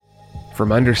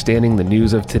From understanding the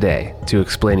news of today to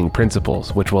explaining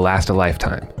principles which will last a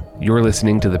lifetime, you're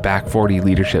listening to the BACK40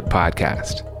 Leadership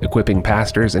Podcast, equipping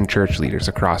pastors and church leaders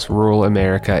across rural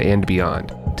America and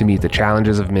beyond to meet the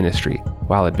challenges of ministry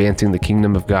while advancing the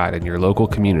kingdom of God in your local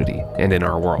community and in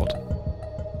our world.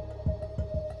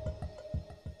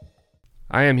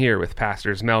 I am here with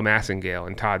pastors Mel Massengale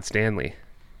and Todd Stanley.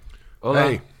 Hola.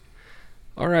 Hey.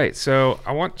 All right, so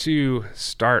I want to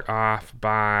start off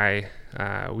by,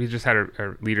 we just had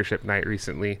a leadership night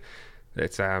recently.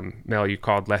 It's, Mel, you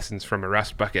called Lessons from a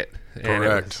Rust Bucket.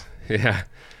 Correct.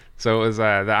 So it was, the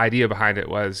idea behind it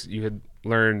was you had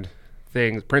learned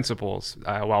principles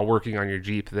while working on your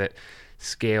Jeep that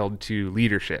scaled to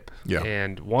leadership. Yeah.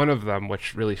 And one of them,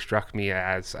 which really struck me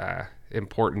as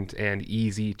important and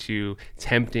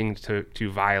tempting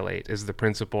to violate, is the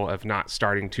principle of not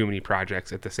starting too many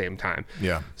projects at the same time.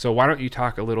 Yeah. So why don't you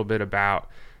talk a little bit about,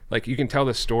 like, you can tell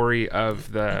the story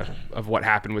of what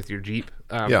happened with your Jeep,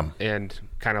 and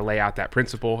kind of lay out that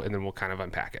principle, and then we'll kind of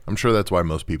unpack it. I'm sure that's why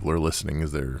most people are listening,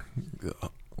 is they're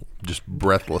just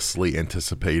breathlessly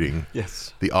anticipating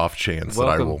the off chance that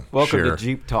I will welcome share. To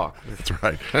Jeep Talk. That's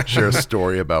right. Share a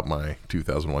story about my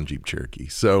 2001 Jeep Cherokee.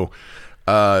 So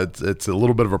it's a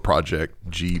little bit of a project,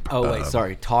 Jeep. Oh, wait,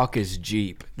 sorry. Talk is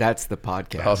Jeep. That's the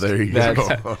podcast. Oh, there you go.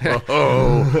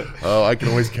 Oh, I can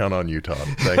always count on you, Todd.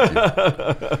 Thank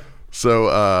you. So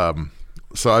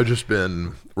I've just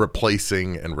been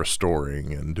replacing and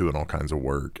restoring and doing all kinds of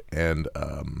work. And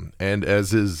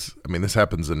this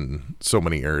happens in so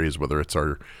many areas, whether it's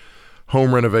our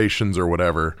home renovations or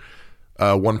whatever.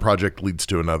 One project leads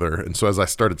to another. And so as I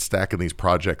started stacking these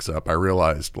projects up, I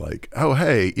realized, like, oh,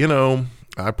 hey,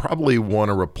 I probably want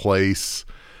to replace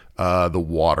the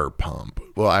water pump.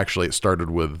 Well, actually, it started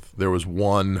with, there was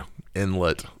one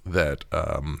inlet that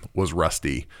was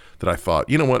rusty that I thought,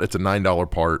 you know what, it's a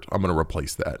 $9 part. I'm going to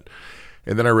replace that.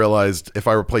 And then I realized if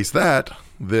I replace that,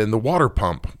 then the water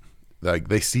pump, like,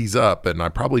 they seize up, and I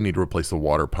probably need to replace the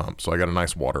water pump. So I got a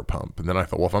nice water pump. And then I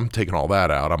thought, well, if I'm taking all that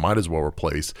out, I might as well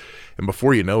replace. And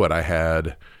before you know it, I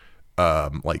had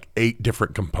like 8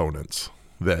 different components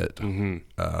that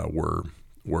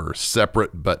were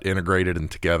separate but integrated and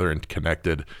together and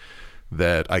connected,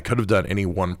 that I could have done any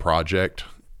one project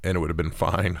and it would have been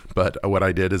fine. But what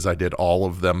I did is I did all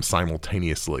of them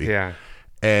simultaneously. Yeah.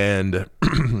 And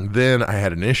then I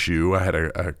had an issue. I had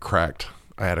a cracked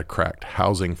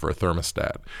housing for a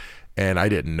thermostat, and I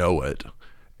didn't know it.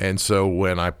 And so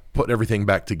when I put everything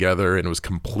back together and it was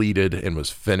completed and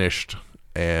was finished,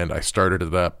 and I started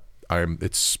it up,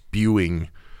 it's spewing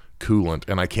coolant,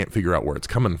 and I can't figure out where it's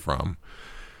coming from.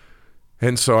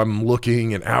 And so I'm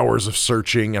looking and hours of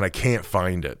searching, and I can't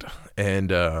find it.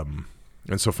 And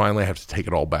so finally I have to take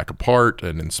it all back apart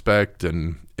and inspect.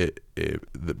 And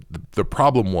the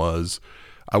problem was,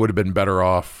 I would have been better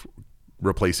off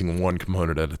replacing one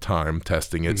component at a time,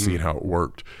 testing it, seeing how it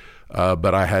worked.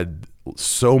 But I had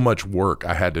so much work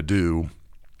I had to do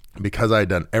because I had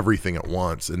done everything at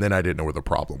once, and then I didn't know where the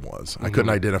problem was. I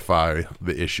couldn't identify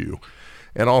the issue.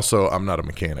 And also, I'm not a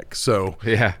mechanic. So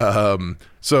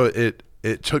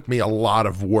it took me a lot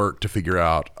of work to figure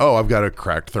out, I've got a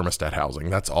cracked thermostat housing.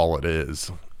 That's all it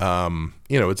is.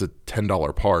 It's a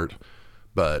 $10 part,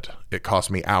 but it cost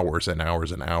me hours and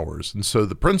hours and hours. And so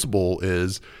the principle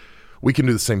is, we can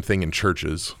do the same thing in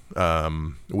churches.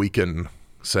 We can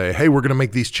say, hey, we're going to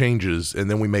make these changes, and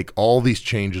then we make all these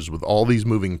changes with all these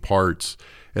moving parts,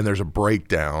 and there's a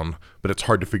breakdown, but it's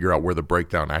hard to figure out where the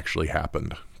breakdown actually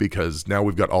happened, because now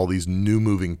we've got all these new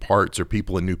moving parts, or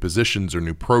people in new positions, or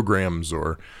new programs,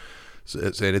 and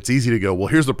it's easy to go, well,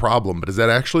 here's the problem, but is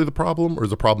that actually the problem, or is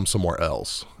the problem somewhere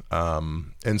else?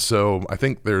 And so I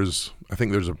think there's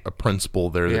a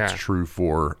principle there that's true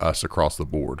for us across the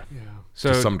board. Yeah.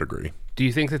 So to some degree. Do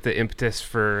you think that the impetus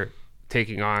for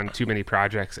taking on too many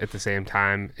projects at the same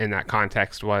time in that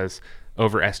context was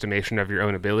overestimation of your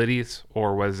own abilities,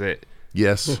 or was it?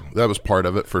 Yes, that was part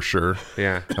of it for sure.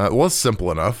 Yeah. It was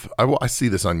simple enough. I see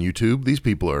this on YouTube. These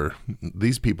people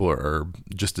are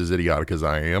just as idiotic as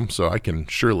I am, so I can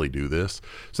surely do this.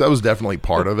 So that was definitely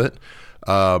part of it.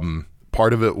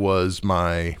 Part of it was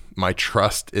my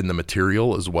trust in the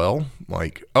material as well.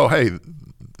 Like, oh, hey,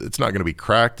 it's not going to be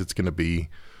cracked. It's going to be,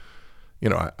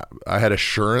 I had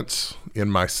assurance in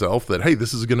myself that, hey,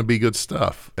 this is going to be good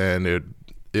stuff. And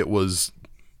it was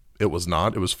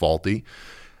not. It was faulty.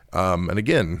 And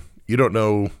again, you don't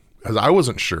know, because I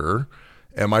wasn't sure.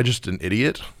 Am I just an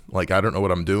idiot? Like, I don't know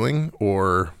what I'm doing?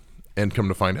 And come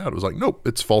to find out, it was like, nope,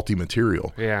 it's faulty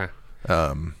material. Yeah.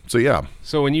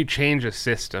 So when you change a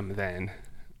system, then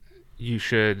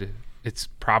it's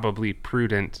probably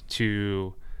prudent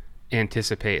to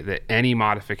anticipate that any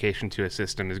modification to a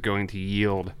system is going to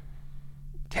yield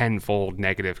tenfold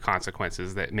negative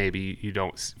consequences that maybe you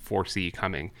don't foresee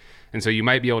coming. And so you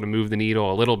might be able to move the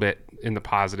needle a little bit in the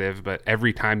positive, but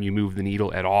every time you move the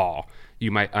needle at all, you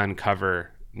might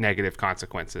uncover negative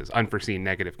consequences, unforeseen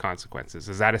negative consequences.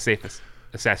 Is that a safe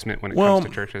assessment when it comes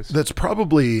to churches? That's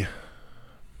probably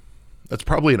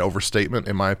an overstatement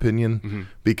in my opinion,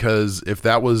 because if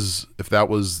that was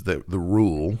the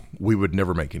rule, we would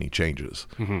never make any changes.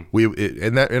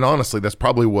 And honestly, that's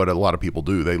probably what a lot of people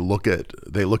do. They look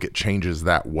at changes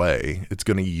that way. It's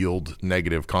going to yield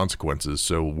negative consequences,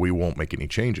 so we won't make any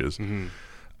changes.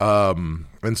 And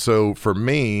so for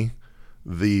me,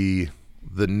 the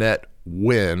net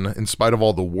win, in spite of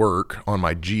all the work on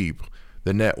my Jeep,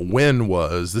 the net win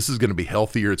was this is going to be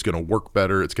healthier. It's going to work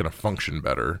better. It's going to function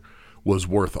better. Was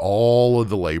worth all of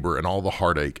the labor and all the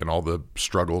heartache and all the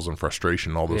struggles and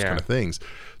frustration and all those kind of things.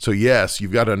 So yes,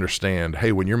 you've got to understand,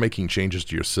 hey, when you're making changes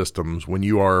to your systems, when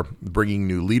you are bringing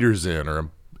new leaders in or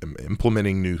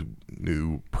implementing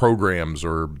new programs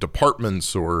or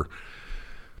departments or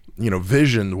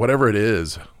vision, whatever it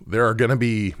is, there are going to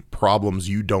be problems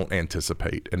you don't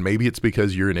anticipate. And maybe it's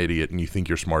because you're an idiot and you think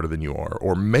you're smarter than you are,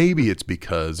 or maybe it's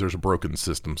because there's a broken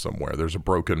system somewhere. There's a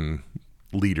broken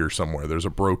leader somewhere, there's a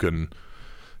broken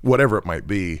whatever it might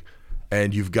be,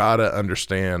 and you've got to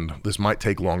understand this might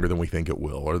take longer than we think it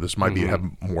will, or this might have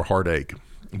more heartache,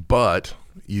 but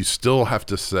you still have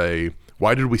to say,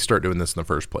 why did we start doing this in the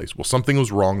first place? Well, something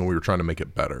was wrong and we were trying to make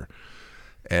it better,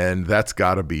 and that's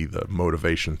got to be the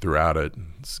motivation throughout it,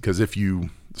 because if you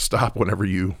stop whenever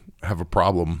you have a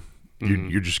problem,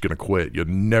 you're just going to quit. You're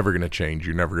never going to change,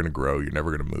 you're never going to grow, you're never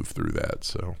going to move through that.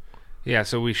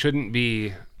 So we shouldn't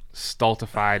be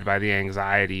stultified by the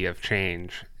anxiety of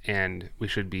change, and we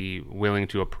should be willing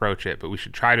to approach it, but we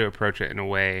should try to approach it in a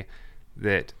way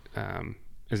that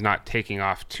is not taking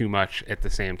off too much at the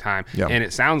same time. And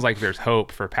it sounds like there's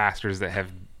hope for pastors that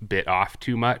have bit off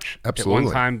too much at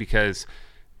one time, because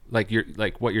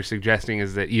what you're suggesting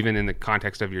is that even in the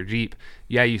context of your Jeep,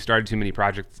 you started too many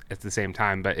projects at the same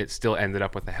time, but it still ended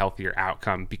up with a healthier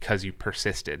outcome because you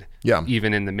persisted,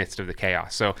 even in the midst of the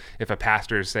chaos. So if a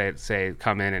pastor say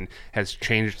come in and has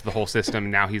changed the whole system,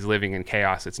 and now he's living in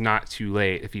chaos, it's not too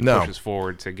late if he pushes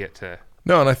forward to get to.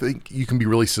 No, and I think you can be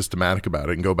really systematic about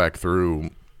it and go back through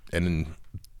and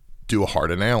do a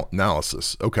hard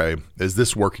analysis. Okay, is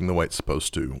this working the way it's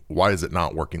supposed to? Why is it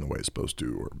not working the way it's supposed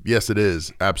to? Or yes, it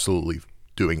is absolutely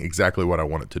doing exactly what I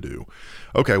want it to do.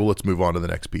 Okay, well, let's move on to the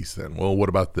next piece then. Well, what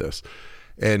about this?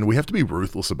 And we have to be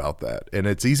ruthless about that. And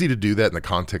it's easy to do that in the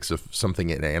context of something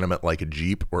inanimate like a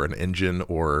Jeep or an engine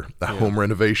or a home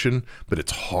renovation, but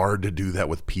it's hard to do that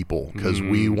with people, because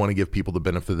we want to give people the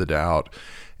benefit of the doubt,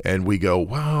 and we go,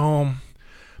 well,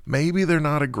 maybe they're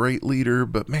not a great leader,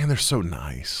 but man, they're so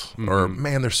nice. Or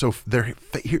man, they're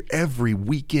here every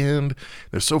weekend.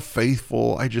 They're so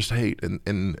faithful. I just hate.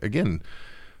 And again,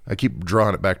 I keep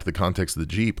drawing it back to the context of the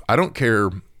Jeep. I don't care.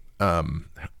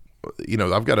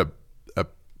 I've got a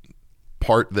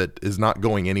part that is not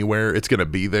going anywhere. It's going to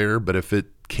be there, but if it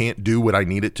can't do what I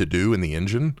need it to do in the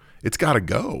engine, it's got to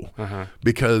go,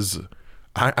 because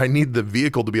I need the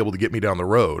vehicle to be able to get me down the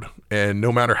road. And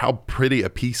no matter how pretty a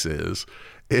piece is,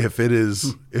 if it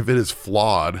is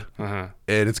flawed and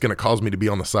it's going to cause me to be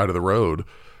on the side of the road,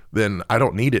 then I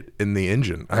don't need it in the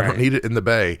engine. I don't need it in the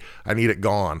bay. I need it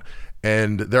gone.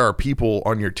 And there are people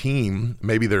on your team,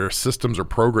 maybe there are systems or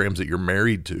programs that you're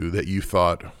married to that you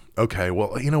thought, okay,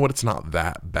 well, you know what? It's not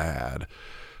that bad,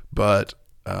 but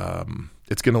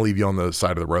it's going to leave you on the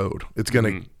side of the road. It's going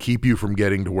to keep you from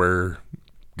getting to where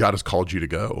God has called you to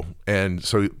go. And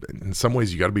so in some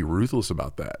ways you got to be ruthless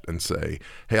about that and say,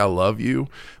 hey, I love you,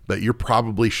 but you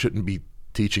probably shouldn't be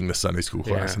teaching the Sunday school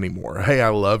class anymore. Hey, I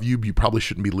love you, but you probably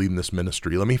shouldn't be leading this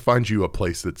ministry. Let me find you a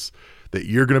place that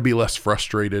you're going to be less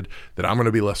frustrated, that I'm going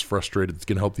to be less frustrated, that's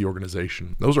going to help the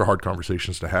organization. Those are hard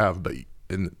conversations to have, but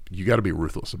you got to be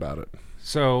ruthless about it.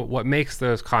 So what makes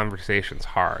those conversations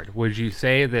hard? Would you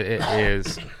say that it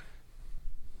is,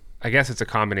 I guess it's a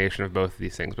combination of both of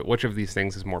these things, but which of these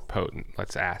things is more potent?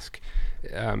 Let's ask.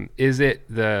 Is it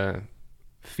the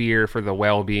fear for the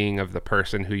well-being of the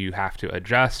person who you have to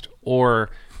adjust, or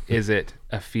is it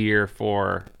a fear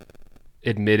for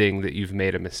admitting that you've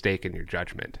made a mistake in your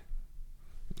judgment?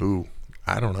 Ooh,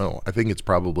 I don't know. I think it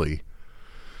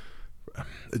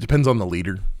depends on the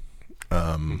leader.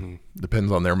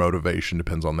 Depends on their motivation,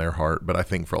 depends on their heart. But I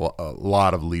think for a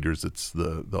lot of leaders, it's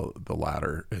the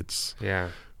latter. It's, I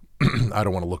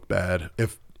don't want to look bad.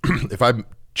 If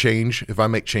I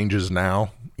make changes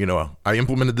now, I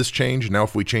implemented this change. Now,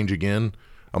 if we change again,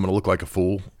 I'm going to look like a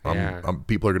fool.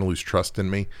 People are going to lose trust in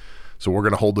me. So we're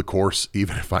going to hold the course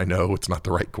even if I know it's not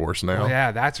the right course now. Oh,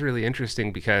 yeah, that's really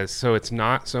interesting because so it's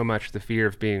not so much the fear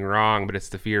of being wrong, but it's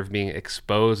the fear of being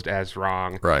exposed as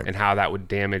wrong, Right. and how that would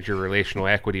damage your relational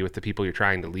equity with the people you're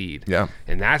trying to lead. Yeah.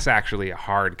 And that's actually a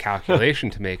hard calculation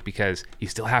to make because you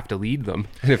still have to lead them.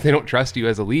 And if they don't trust you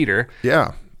as a leader.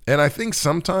 Yeah. And I think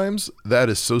sometimes that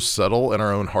is so subtle in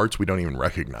our own hearts, we don't even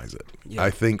recognize it. Yeah.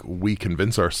 I think we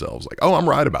convince ourselves like, oh, I'm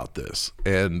right about this.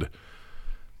 And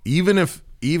even if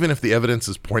the evidence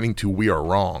is pointing to we are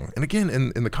wrong, and again,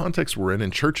 in the context we're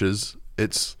in churches,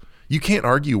 it's, you can't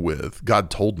argue with God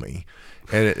told me.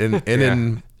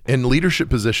 And in leadership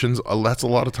positions, that's a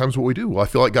lot of times what we do. Well, I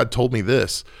feel like God told me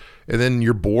this. And then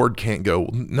your board can't go,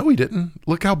 no, he didn't.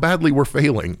 Look how badly we're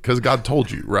failing because God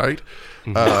told you, right?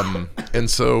 And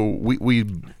so we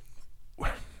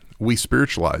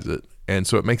spiritualize it. And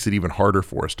so it makes it even harder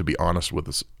for us to be honest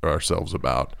with ourselves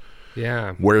about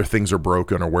where things are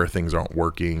broken or where things aren't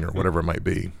working or whatever it might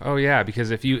be. Oh, yeah,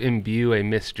 because if you imbue a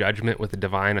misjudgment with a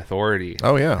divine authority,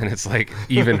 and it's like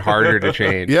even harder to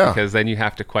change Yeah. because then you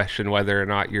have to question whether or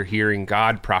not you're hearing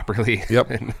God properly.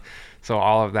 Yep. And so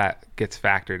all of that gets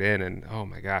factored in, and oh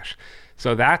my gosh.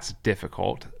 So that's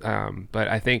difficult. But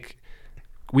I think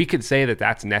we could say that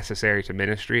that's necessary to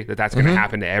ministry, that's going to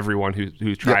happen to everyone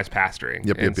who tries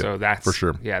pastoring. So that's for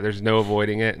sure. Yeah, there's no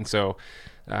avoiding it. And so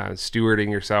stewarding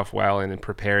yourself well and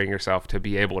preparing yourself to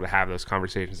be able to have those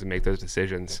conversations and make those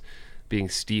decisions, being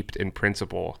steeped in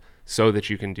principle so that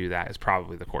you can do that is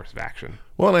probably the course of action.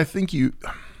 Well, and I think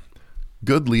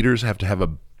good leaders have to have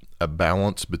a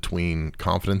balance between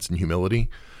confidence and humility,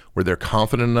 where they're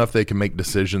confident enough they can make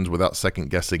decisions without second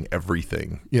guessing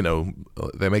everything. You know,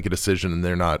 they make a decision and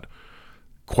they're not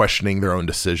questioning their own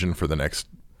decision for the next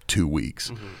 2 weeks.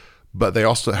 Mm-hmm. But they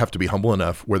also have to be humble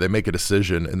enough where they make a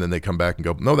decision and then they come back and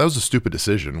go, no, that was a stupid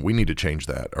decision. We need to change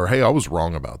that. Or, hey, I was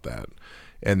wrong about that.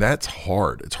 And that's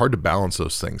hard. It's hard to balance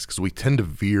those things because we tend to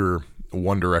veer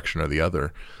one direction or the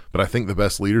other. But I think the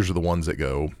best leaders are the ones that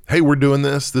go, hey, we're doing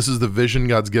this. This is the vision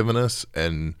God's given us.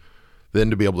 And then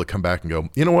to be able to come back and go,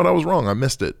 you know what, I was wrong. I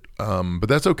missed it. But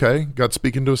that's okay. God's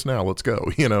speaking to us now. Let's go.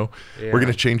 We're going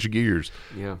to change the gears.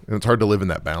 Yeah. And it's hard to live in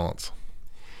that balance.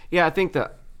 Yeah, I think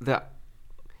the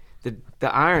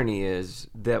irony is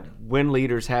that when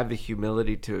leaders have the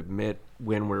humility to admit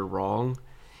when we're wrong,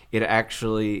 it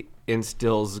actually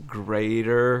instills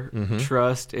greater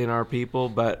trust in our people,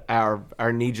 but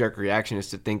our knee-jerk reaction is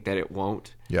to think that it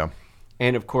won't. Yeah.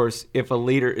 And of course, if a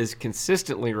leader is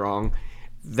consistently wrong,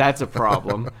 that's a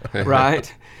problem,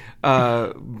 right?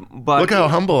 But look how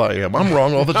humble I am. I'm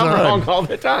wrong all the time. I'm wrong all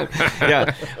the time.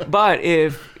 Yeah. But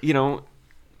if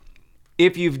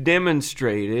you've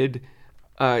demonstrated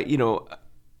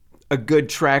a good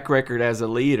track record as a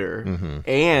leader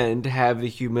and have the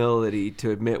humility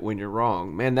to admit when you're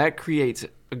wrong, man, that creates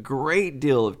a great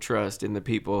deal of trust in the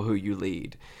people who you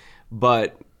lead.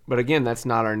 But again, that's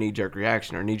not our knee-jerk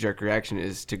reaction. Our knee-jerk reaction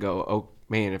is to go, oh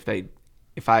man, if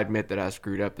I admit that I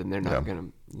screwed up, then they're not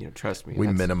going to trust me. We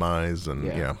minimize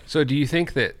and So do you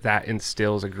think that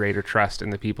instills a greater trust in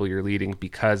the people you're leading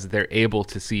because they're able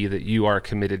to see that you are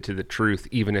committed to the truth,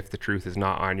 even if the truth is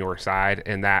not on your side,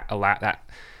 and that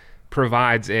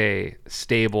provides a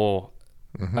stable,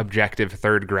 objective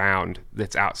third ground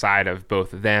that's outside of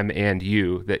both them and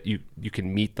you that you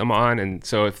can meet them on? And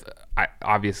so if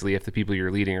the people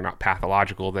you're leading are not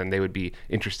pathological, then they would be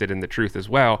interested in the truth as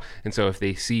well. And so if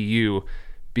they see you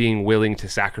being willing to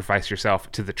sacrifice yourself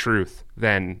to the truth,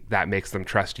 then that makes them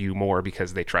trust you more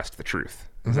because they trust the truth.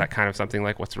 Is that kind of something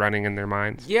like what's running in their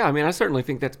minds? Yeah, I mean, I certainly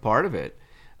think that's part of it.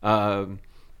 Part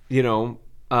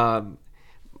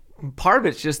of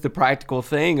it's just the practical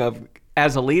thing of,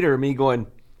 as a leader, me going,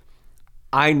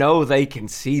 I know they can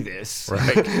see this.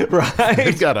 Right. Right.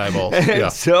 They've got eyeballs. Yeah.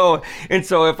 So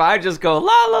if I just go,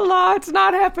 la, la, la, it's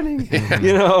not happening, then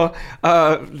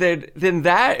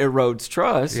that erodes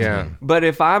trust. Yeah. But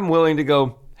if I'm willing to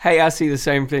go, hey, I see the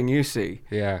same thing you see.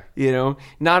 Yeah. Then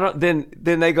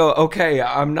they go, okay,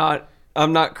 I'm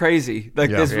not crazy. Like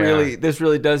this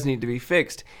really does need to be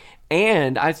fixed.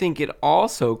 And I think it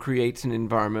also creates an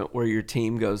environment where your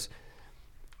team goes,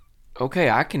 okay,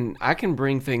 I can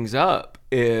bring things up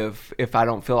if I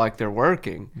don't feel like they're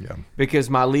working. Yeah. Because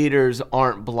my leaders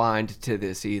aren't blind to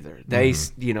this either. They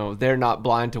they're not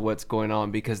blind to what's going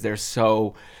on because they're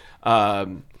so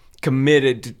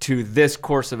committed to this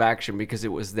course of action because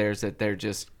it was theirs, that they're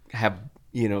just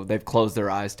they've closed their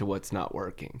eyes to what's not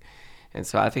working. And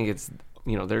so I think it's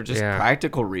they're just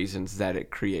practical reasons that it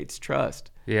creates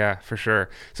trust. Yeah, for sure.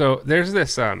 So there's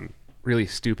this really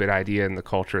stupid idea in the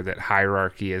culture that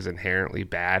hierarchy is inherently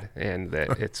bad and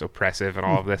that it's oppressive and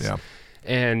all of this. Yeah.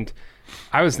 And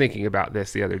I was thinking about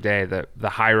this the other day, the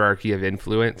hierarchy of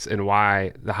influence and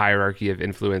why the hierarchy of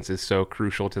influence is so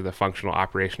crucial to the functional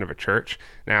operation of a church.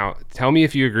 Now, tell me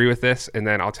if you agree with this, and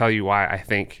then I'll tell you why I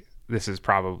think this is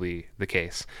probably the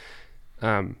case.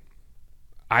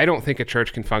 I don't think a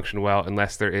church can function well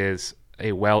unless there is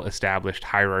a well-established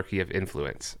hierarchy of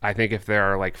influence. I think if there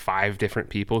are like 5 different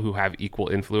people who have equal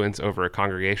influence over a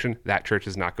congregation, that church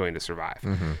is not going to survive.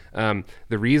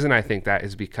 The reason I think that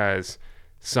is because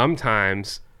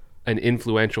sometimes an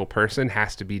influential person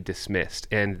has to be dismissed,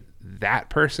 and that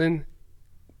person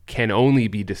can only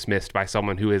be dismissed by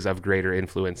someone who is of greater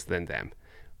influence than them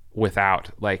without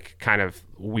like kind of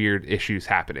weird issues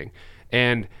happening.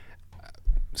 And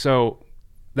so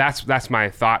that's my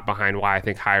thought behind why I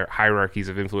think hierarchies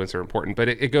of influence are important. But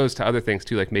it goes to other things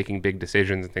too, like making big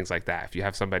decisions and things like that. If you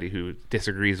have somebody who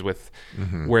disagrees with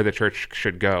where the church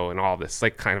should go and all this,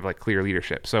 like kind of like clear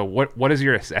leadership. So what is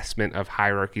your assessment of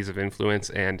hierarchies of influence,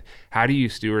 and how do you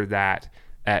steward that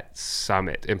at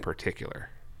Summit in particular?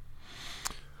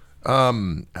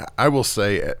 I will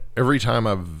say every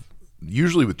time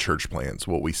usually with church plants,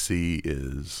 what we see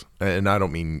is, and I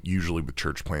don't mean usually with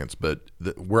church plants, but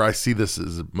where I see this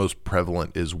is most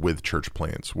prevalent is with church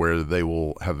plants, where they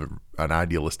will have an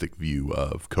idealistic view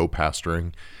of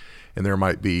co-pastoring, and there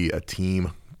might be a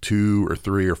team, 2 or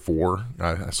 3 or 4.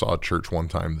 I saw a church one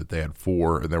time that they had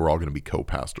 4, and they were all going to be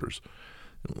co-pastors.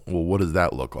 Well, what does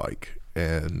that look like?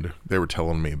 And they were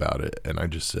telling me about it, and I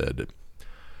just said,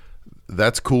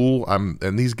 that's cool.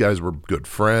 And these guys were good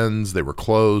friends. They were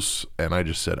close. And I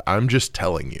just said, I'm just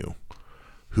telling you,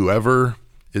 whoever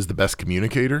is the best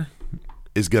communicator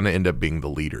is going to end up being the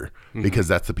leader, because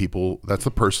that's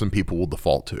the person people will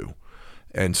default to.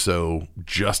 And so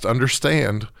just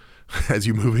understand as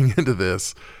you're moving into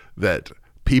this, that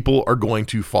people are going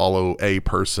to follow a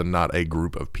person, not a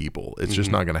group of people. It's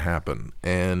just not going to happen.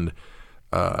 And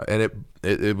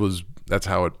that's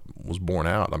how it was borne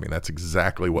out. I mean, that's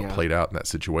exactly what played out in that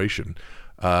situation.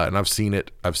 And I've seen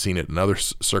it in other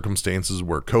circumstances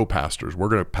where co-pastors, we're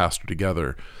going to pastor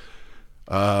together.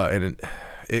 And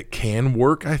it can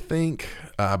work, I think,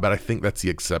 but I think that's the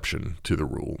exception to the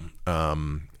rule.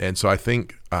 And so I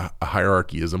think a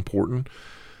hierarchy is important,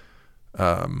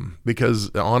 because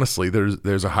honestly,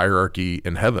 there's a hierarchy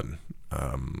in heaven.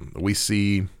 We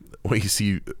see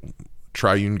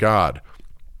triune God,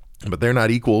 but they're not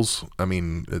equals. I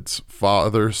mean, it's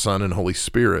Father, Son, and Holy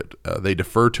Spirit. They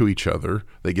defer to each other.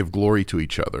 They give glory to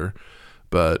each other.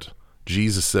 But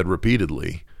Jesus said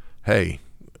repeatedly, hey,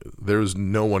 there's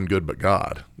no one good but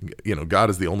God. You know,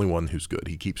 God is the only one who's good.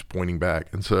 He keeps pointing back.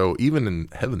 And so even in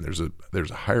heaven,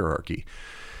 there's a hierarchy.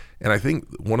 And I think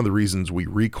one of the reasons we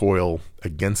recoil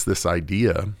against this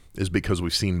idea is because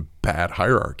we've seen bad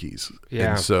hierarchies.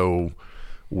 Yeah. And so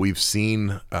we've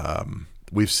seen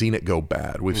it go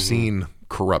bad. We've seen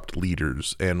corrupt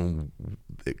leaders, and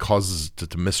it causes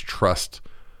to mistrust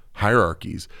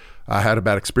hierarchies. I had a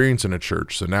bad experience in a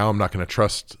church, so now I'm not going to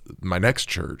trust my next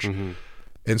church.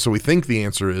 And so we think the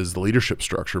answer is the leadership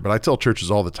structure. But I tell churches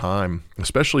all the time,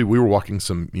 especially we were walking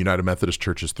some United Methodist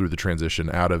churches through the transition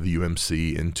out of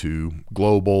UMC into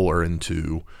global or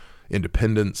into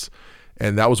independence.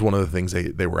 And that was one of the things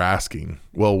they were asking.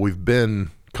 Well, we've been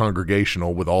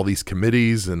congregational with all these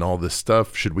committees and all this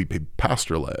stuff. Should we be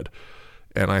pastor led?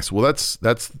 And I said, well, that's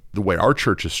the way our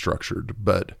church is structured,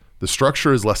 but the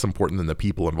structure is less important than the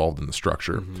people involved in the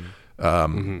structure.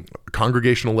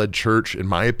 Congregational led church, in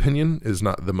my opinion, is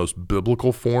not the most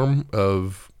biblical form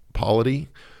of polity,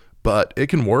 but it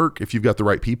can work if you've got the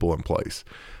right people in place.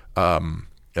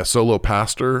 A solo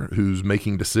pastor who's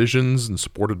making decisions and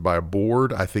supported by a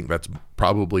board, I think that's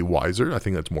probably wiser. I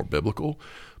think that's more biblical.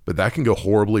 But that can go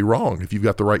horribly wrong if you've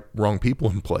got the wrong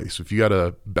people in place. If you got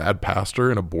a bad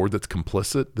pastor and a board that's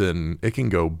complicit, then it can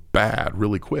go bad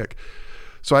really quick.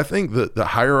 So I think that the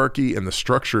hierarchy and the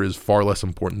structure is far less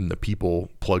important than the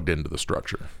people plugged into the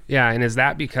structure. Yeah, and is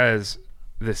that because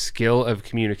the skill of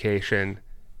communication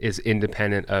is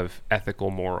independent of ethical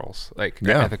morals, like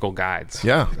ethical guides?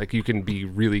 Yeah. Like you can be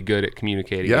really good at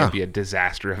communicating and be a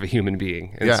disaster of a human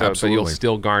being. And absolutely. But you'll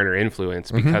still garner influence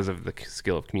because of the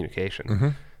skill of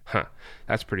communication.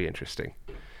 That's pretty interesting.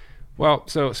 Well,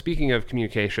 so speaking of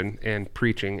communication and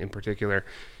preaching in particular,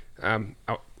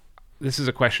 this is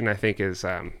a question I think is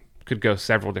could go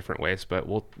several different ways, but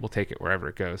we'll take it wherever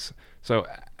it goes. So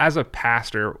as a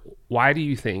pastor, why do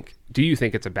you think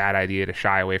it's a bad idea to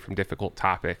shy away from difficult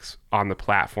topics on the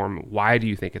platform? Why do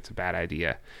you think it's a bad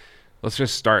idea? Let's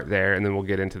just start there, and then we'll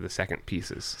get into the second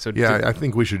pieces. So I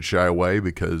think we should shy away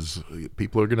because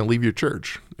people are going to leave your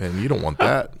church, and you don't want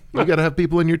that. You got to have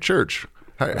people in your church.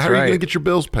 How are you going to get your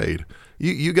bills paid?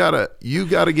 You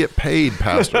gotta get paid,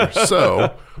 pastor.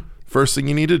 So first thing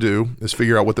you need to do is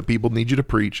figure out what the people need you to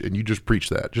preach, and you just preach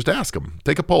that. Just ask them.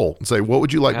 Take a poll and say, what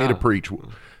would you like me to preach?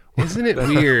 Isn't it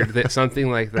weird that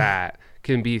something like that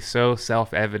can be so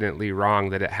self-evidently wrong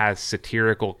that it has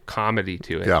satirical comedy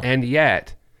to it, and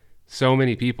yet so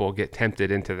many people get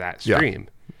tempted into that stream?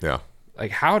 Yeah.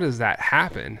 Like, how does that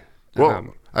happen?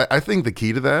 Well, I think the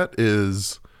key to that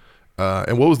is,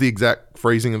 and what was the exact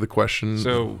phrasing of the question?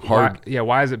 So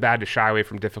why is it bad to shy away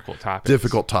from difficult topics?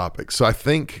 Difficult topics. So I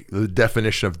think the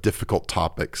definition of difficult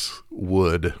topics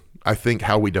I think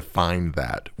how we define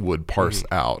that would parse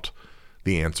out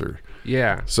the answer.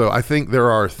 Yeah. So I think there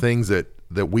are things that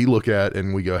we look at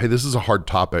and we go, hey, this is a hard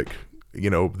topic,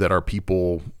 that our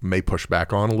people may push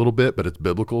back on a little bit, but it's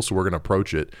biblical, so we're going to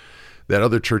approach it. That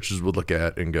other churches would look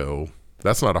at and go,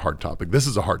 that's not a hard topic. This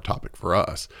is a hard topic for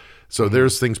us. So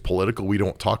there's things political we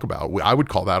don't talk about. I would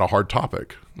call that a hard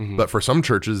topic. But for some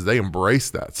churches, they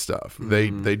embrace that stuff. They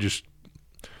just,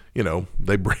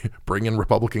 they bring in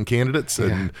Republican candidates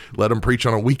and let them preach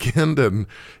on a weekend, and,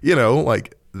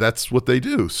 that's what they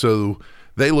do. So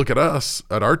they look at us,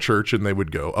 at our church, and they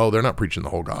would go, oh, they're not preaching the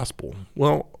whole gospel.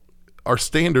 Well, our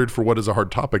standard for what is a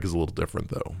hard topic is a little different,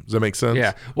 though. Does that make sense?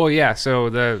 Yeah. Well, yeah. So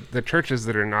the churches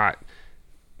that are not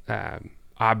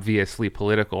obviously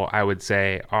political, I would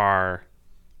say, are,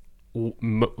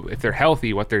 if they're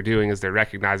healthy, what they're doing is they're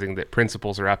recognizing that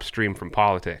principles are upstream from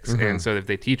politics. And so if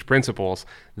they teach principles,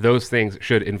 those things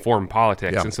should inform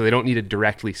politics. And so they don't need to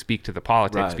directly speak to the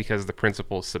politics because the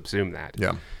principles subsume that.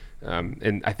 Yeah.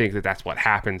 And I think that's what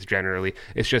happens generally.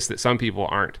 It's just that some people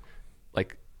aren't,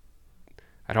 like,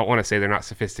 I don't want to say they're not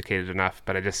sophisticated enough,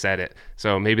 but I just said it.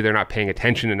 So maybe they're not paying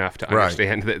attention enough to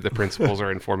understand that the principles are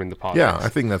informing the politics. Yeah, I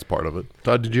think that's part of it.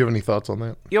 Todd, did you have any thoughts on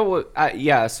that?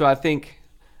 So I think,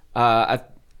 I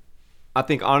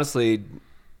think honestly,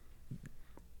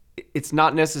 it's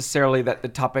not necessarily that the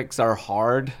topics are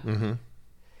hard.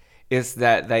 It's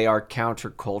that they are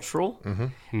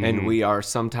countercultural, and we are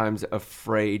sometimes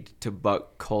afraid to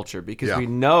buck culture because we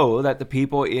know that the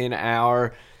people in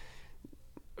our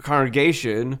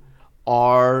congregation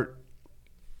are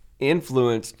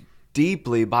influenced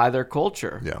deeply by their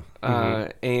culture.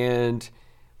 And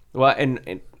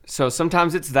so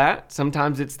sometimes it's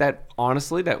that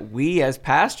honestly that we as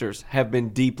pastors have been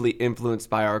deeply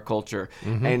influenced by our culture,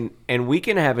 and we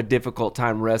can have a difficult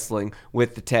time wrestling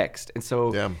with the text. And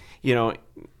so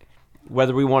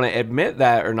whether we want to admit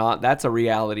that or not, that's a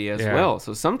reality as well.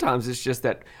 So sometimes it's just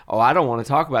that, I don't want to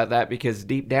talk about that because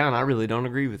deep down I really don't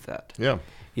agree with that.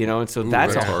 And so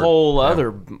that's a whole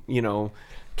other,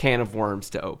 can of worms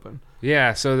to open.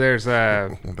 Yeah. So there's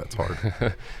that's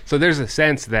hard. So there's a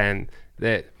sense then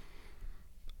that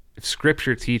if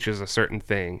Scripture teaches a certain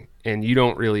thing and you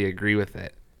don't really agree with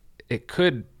it, it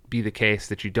could be the case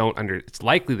that it's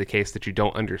likely the case that you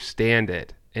don't understand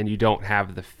it, and you don't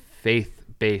have the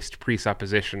faith-based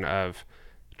presupposition of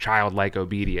childlike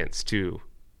obedience to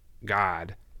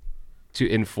God to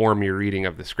inform your reading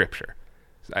of the Scripture.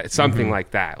 It's something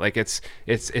like that. Like it's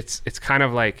kind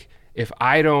of like if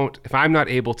I'm not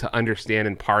able to understand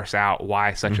and parse out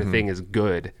why such a thing is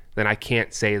good, then I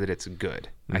can't say that it's good.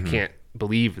 I can't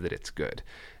believe that it's good.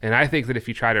 And I think that if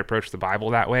you try to approach the Bible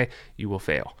that way, you will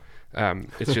fail.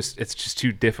 It's just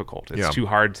too difficult. It's too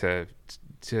hard to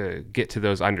get to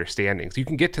those understandings. You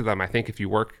can get to them, I think, if you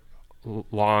work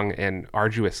long and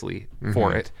arduously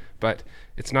for it, but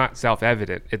it's not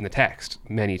self-evident in the text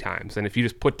many times. And if you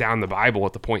just put down the Bible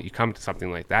at the point you come to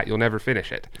something like that, you'll never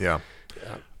finish it.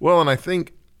 Well, and I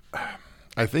think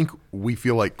we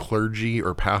feel like clergy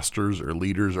or pastors or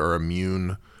leaders are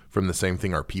immune from the same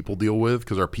thing our people deal with,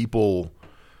 because our people,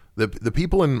 the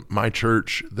people in my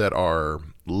church that are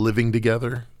living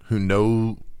together, who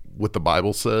know what the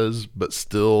Bible says, but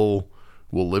still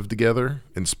will live together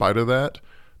in spite of that,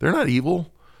 they're not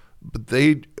evil, but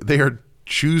they are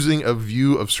choosing a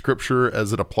view of Scripture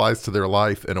as it applies to their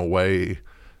life in a way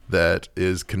that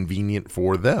is convenient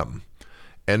for them.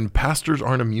 And pastors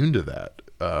aren't immune to that.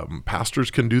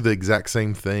 Pastors can do the exact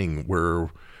same thing, where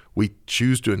we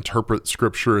choose to interpret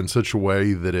Scripture in such a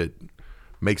way that it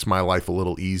makes my life a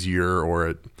little easier, or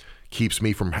it keeps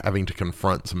me from having to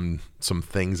confront some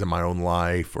things in my own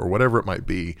life, or whatever it might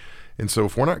be. And so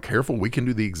if we're not careful, we can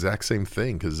do the exact same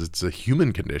thing, because it's a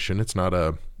human condition. It's not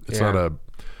a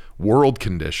world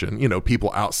condition.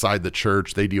 People outside the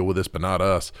church, they deal with this, but not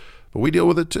us. But we deal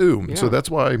with it too. Yeah. So that's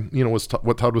why,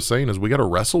 what Todd was saying is we got to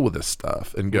wrestle with this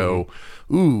stuff and go,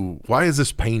 ooh, why is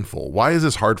this painful? Why is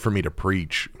this hard for me to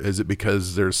preach? Is it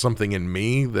because there's something in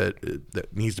me that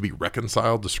needs to be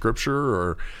reconciled to Scripture,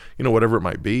 or, whatever it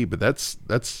might be? But that's,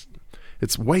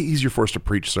 it's way easier for us to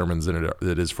preach sermons than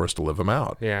it is for us to live them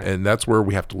out. Yeah. And that's where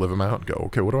we have to live them out and go,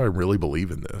 okay, what do I really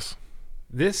believe in this?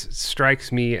 This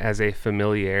strikes me as a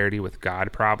familiarity with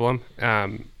God problem.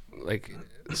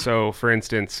 So for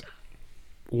instance,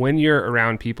 when you're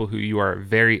around people who you are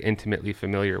very intimately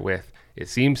familiar with, it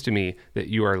seems to me that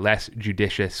you are less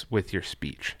judicious with your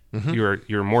speech.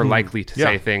 You're more likely to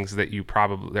say things that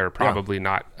are probably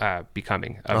not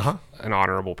becoming of an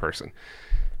honorable person.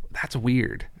 That's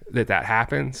weird that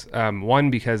happens. One,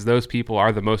 because those people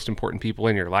are the most important people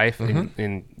in your life,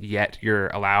 and yet you're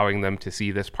allowing them to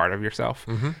see this part of yourself.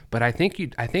 But I think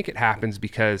it happens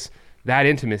because that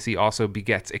intimacy also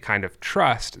begets a kind of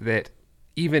trust that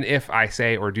even if I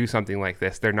say or do something like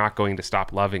this, they're not going to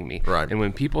stop loving me. Right. And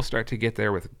when people start to get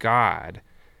there with God,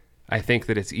 I think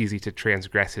that it's easy to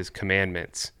transgress his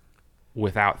commandments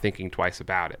without thinking twice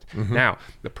about it. Now,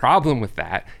 the problem with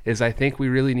that is I think we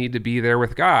really need to be there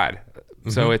with God.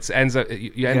 So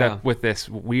you end up with this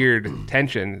weird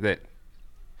tension that...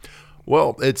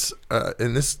 Well, it's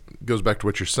and this goes back to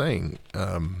what you're saying.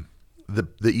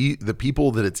 The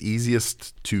people that it's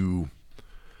easiest to,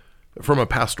 from a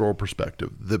pastoral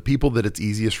perspective, the people that it's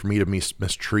easiest for me to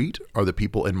mistreat are the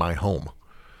people in my home.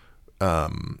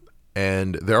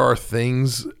 And there are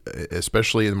things,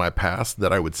 especially in my past,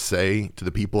 that I would say to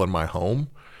the people in my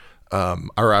home,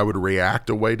 or I would react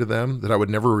a way to them that I would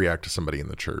never react to somebody in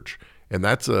the church. And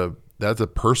that's a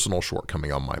personal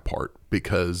shortcoming on my part,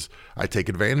 because I take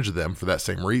advantage of them for that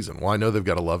same reason. Well, I know they've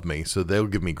got to love me, so they'll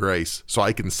give me grace so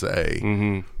I can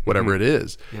say whatever it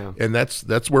is. Yeah. And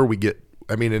that's where we get,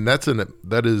 I mean, and that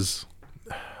is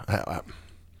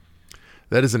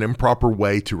an improper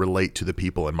way to relate to the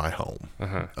people in my home.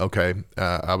 Okay.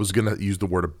 I was going to use the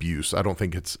word abuse. I don't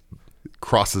think it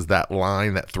crosses that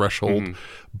line, that threshold,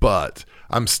 but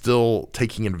I'm still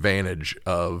taking advantage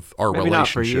of our Maybe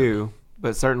relationship. Not for you,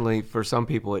 but certainly for some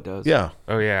people it does. Yeah.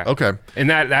 Oh yeah. Okay.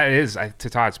 And that is, to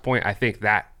Todd's point, I think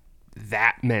that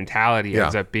mentality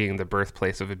ends up being the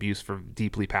birthplace of abuse for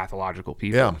deeply pathological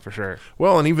people, for sure.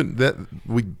 Well, and even that,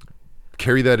 we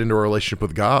carry that into our relationship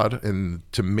with God, and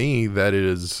to me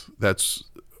that's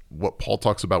what Paul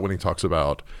talks about when he talks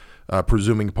about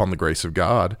presuming upon the grace of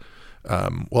God.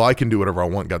 Well, I can do whatever I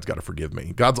want. God's got to forgive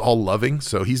me. God's all loving,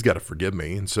 so he's got to forgive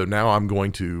me. And so now I'm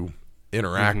going to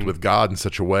interact with God in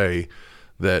such a way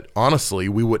that honestly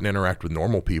we wouldn't interact with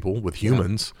normal people, with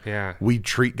humans. Yeah. We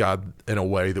treat God in a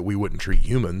way that we wouldn't treat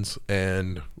humans,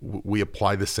 and we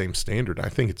apply the same standard. I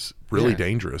think it's really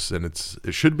dangerous, and it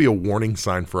should be a warning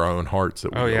sign for our own hearts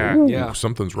that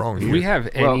something's wrong here. Do we have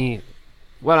any?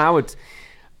 Well, I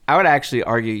would actually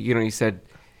argue. You said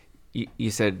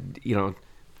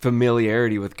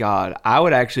familiarity with God. I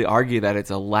would actually argue that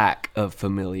it's a lack of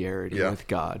familiarity with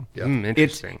God. Yeah.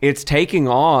 Interesting. It's taking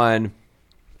on.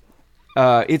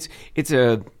 It's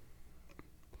a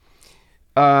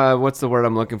what's the word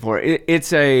I'm looking for?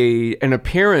 It's an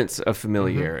appearance of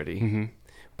familiarity,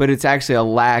 but it's actually a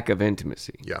lack of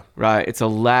intimacy. Yeah. Right? It's a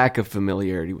lack of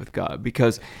familiarity with God,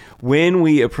 because when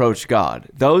we approach God,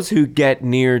 those who get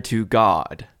near to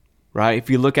God, right? If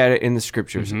you look at it in the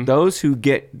scriptures, those who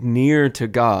get near to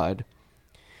God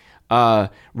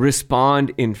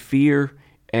respond in fear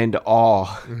and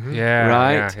awe. Yeah,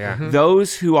 right? Yeah.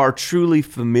 Those who are truly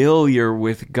familiar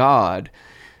with God,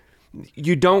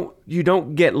 you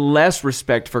don't get less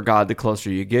respect for God the closer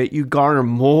you get. You garner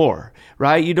more,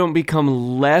 right? You don't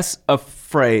become less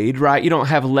afraid, right? You don't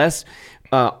have less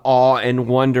awe and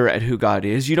wonder at who God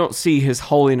is. You don't see his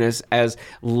holiness as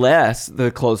less the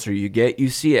closer you get. You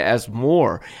see it as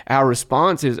more. Our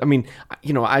response is,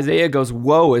 Isaiah goes,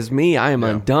 "Woe is me, I am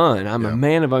undone. I'm a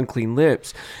man of unclean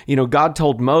lips." God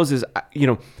told Moses,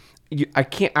 I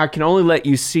can only let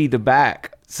you see the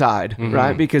back side,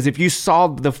 right? Because if you saw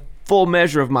the full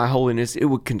measure of my holiness, it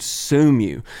would consume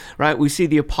you, right? We see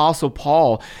the Apostle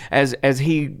Paul as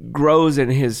he grows in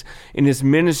his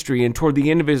ministry, and toward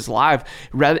the end of his life,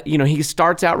 he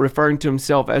starts out referring to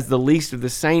himself as the least of the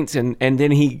saints, and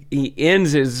then he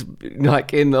ends his,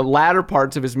 like in the latter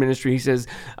parts of his ministry, he says,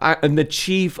 I'm the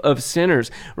chief of sinners,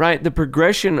 right? The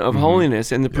progression of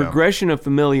holiness and the progression of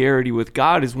familiarity with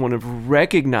God is one of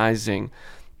recognizing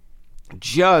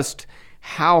just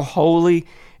how holy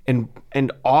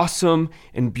and awesome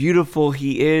and beautiful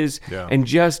he is, and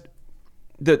just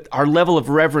that our level of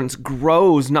reverence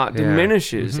grows, not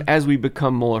diminishes, as we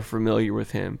become more familiar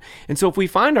with him. And so if we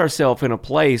find ourselves in a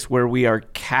place where we are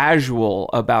casual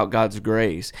about God's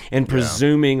grace and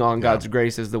presuming on God's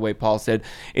grace, as the way Paul said,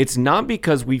 it's not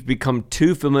because we've become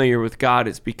too familiar with God,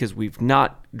 it's because we've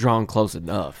not drawn close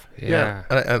enough.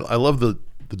 I love the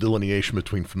delineation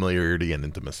between familiarity and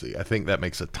intimacy. I think that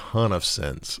makes a ton of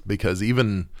sense, because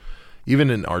even even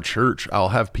in our church, I'll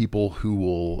have people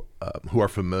who are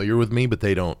familiar with me, but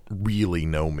they don't really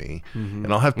know me.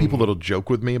 And I'll have people that'll joke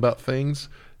with me about things,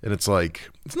 and it's like,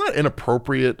 it's not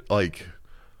inappropriate, like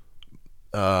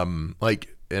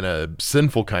in a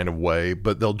sinful kind of way,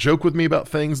 but they'll joke with me about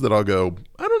things that I'll go,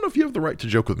 I don't know if you have the right to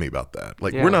joke with me about that.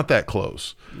 Like, we're not that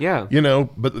close. Yeah. You know,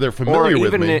 but they're familiar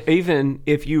with me. Even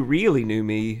if you really knew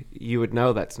me, you would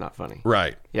know that's not funny.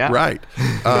 Right. Yeah. Right.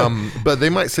 But they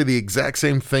might say the exact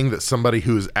same thing that somebody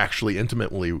who is actually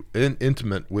intimate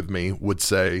with me would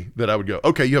say, that I would go,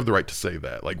 okay, you have the right to say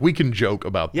that. Like, we can joke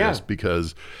about this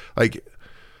because, like,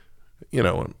 you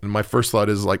know, my first thought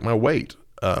is like my weight.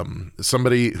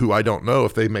 Somebody who I don't know,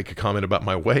 if they make a comment about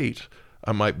my weight,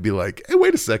 I might be like, hey,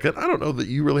 wait a second. I don't know that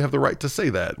you really have the right to say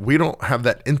that. We don't have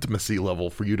that intimacy level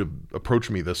for you to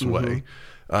approach me this way.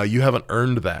 You haven't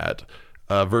earned that.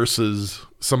 Versus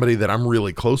somebody that I'm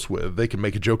really close with, they can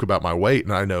make a joke about my weight,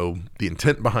 and I know the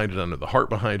intent behind it, I know the heart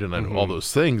behind it, and I know all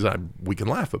those things. We can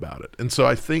laugh about it. And so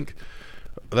I think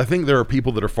there are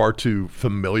people that are far too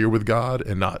familiar with God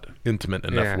and not intimate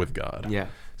enough with God. Yeah.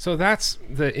 So that's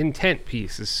the intent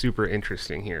piece is super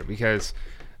interesting here, because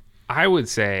I would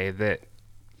say that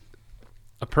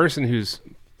a person who's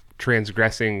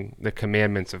transgressing the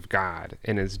commandments of God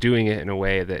and is doing it in a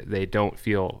way that they don't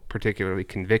feel particularly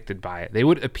convicted by it, they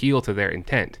would appeal to their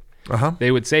intent.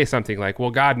 They would say something like, well,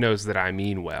 God knows that I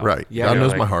mean well. Right. Yeah. God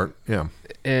knows my heart. Yeah.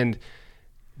 And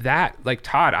that, like,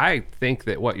 Todd, I think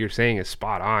that what you're saying is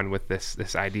spot on with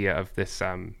this idea of this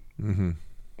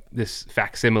this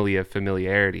facsimile of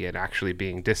familiarity and actually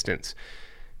being distance.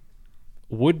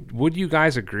 Would you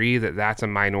guys agree that that's a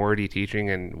minority teaching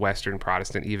in Western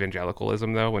Protestant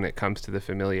evangelicalism, though, when it comes to the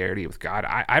familiarity with God?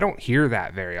 I don't hear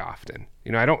that very often.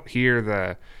 You know, I don't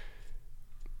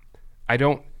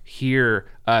hear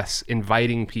us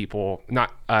inviting people,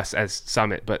 not us as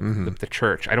Summit, but the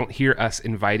church. I don't hear us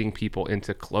inviting people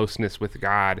into closeness with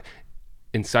God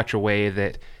in such a way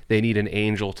that they need an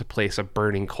angel to place a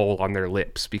burning coal on their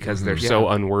lips because they're so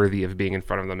unworthy of being in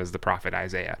front of them as the prophet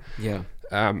Isaiah. Yeah.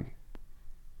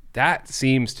 That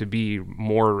seems to be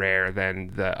more rare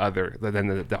than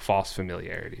the false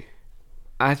familiarity.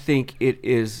 I think it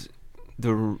is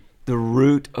the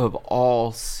root of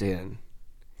all sin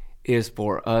is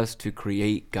for us to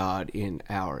create God in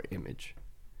our image,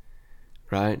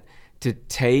 right? To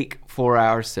take for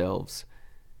ourselves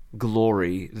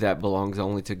glory that belongs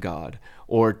only to God,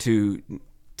 or to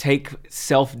take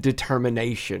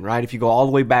self-determination, right? If you go all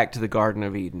the way back to the Garden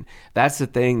of Eden, that's the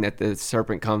thing that the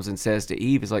serpent comes and says to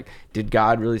Eve, is like, did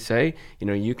God really say, you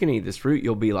know, you can eat this fruit,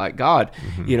 you'll be like God,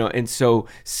 you know? And so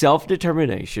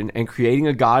self-determination and creating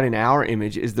a God in our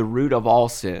image is the root of all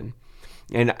sin.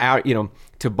 And our, you know,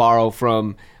 to borrow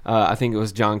from, I think it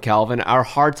was John Calvin, our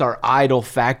hearts are idol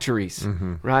factories,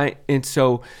 right? And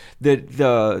so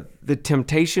the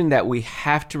temptation that we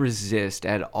have to resist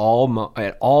at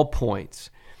all points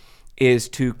is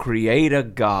to create a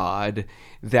God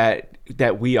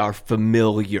that we are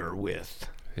familiar with.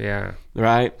 Yeah.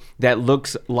 Right? That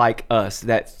looks like us,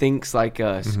 that thinks like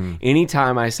us.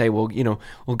 Anytime I say, well,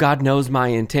 God knows my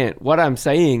intent, what I'm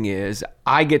saying is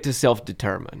I get to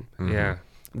self-determine. Yeah.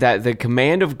 That the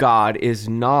command of God is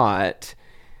not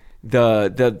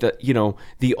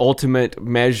the ultimate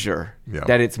measure,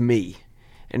 that it's me.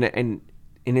 And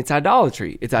it's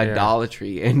idolatry. It's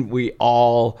idolatry, and we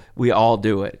all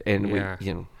do it.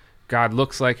 And God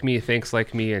looks like me, thinks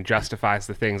like me, and justifies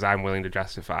the things I'm willing to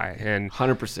justify. And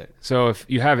 100%. So if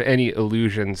you have any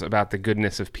illusions about the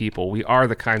goodness of people, we are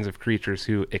the kinds of creatures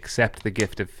who accept the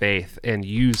gift of faith and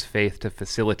use faith to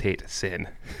facilitate sin.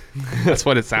 That's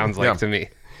what it sounds like to me.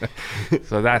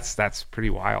 So that's pretty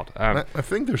wild. I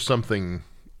think there's something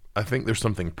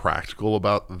practical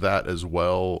about that as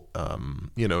well.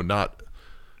 Not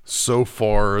so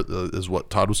far as what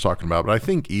Todd was talking about, but I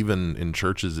think even in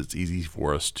churches, it's easy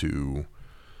for us to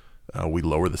we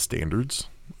lower the standards.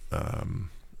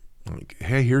 Like,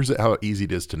 hey, here's how easy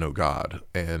it is to know God,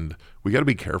 and we got to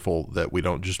be careful that we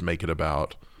don't just make it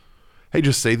about, hey,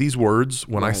 just say these words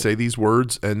when I say these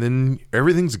words, and then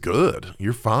everything's good.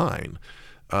 You're fine.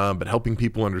 But helping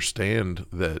people understand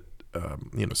that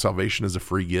salvation is a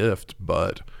free gift,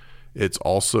 but it's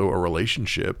also a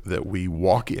relationship that we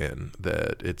walk in,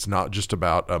 that it's not just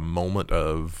about a moment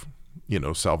of,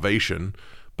 salvation,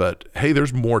 but hey,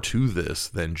 there's more to this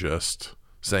than just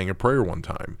saying a prayer one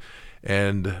time.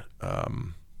 And,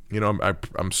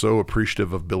 I'm so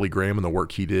appreciative of Billy Graham and the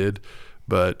work he did,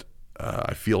 but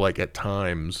I feel like at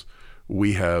times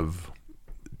we have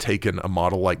taken a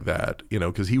model like that,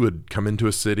 because he would come into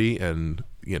a city and,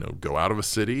 go out of a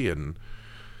city and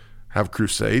have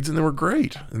crusades, and they were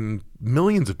great, and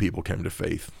millions of people came to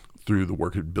faith through the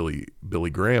work of Billy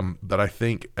Graham, that I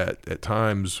think at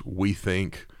times we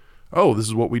think, oh, this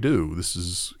is what we do. This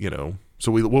is,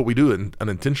 so what we do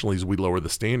unintentionally is we lower the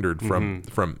standard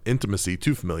from intimacy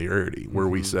to familiarity, where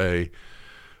we say,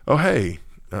 oh, hey,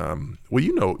 well,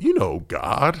 you know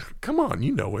God, come on,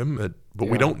 you know him, but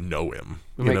we don't know him.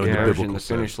 We make in the biblical the sense.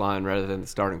 finish line rather than the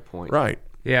starting point. Right.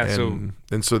 Yeah.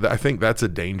 And so I think that's a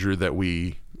danger that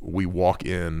we walk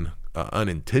in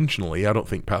unintentionally. I don't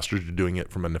think pastors are doing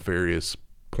it from a nefarious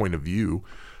point of view,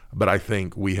 but I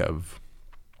think we have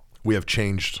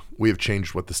changed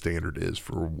what the standard is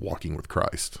for walking with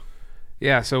Christ.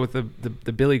 Yeah. So with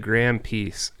the Billy Graham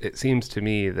piece, it seems to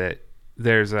me that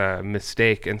there's a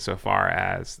mistake insofar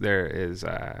as there's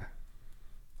a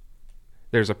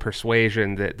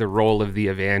persuasion that the role of the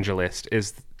evangelist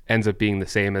ends up being the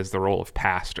same as the role of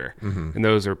pastor, and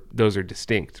those are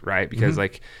distinct, right? Because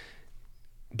like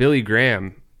Billy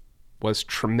Graham was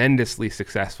tremendously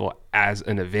successful as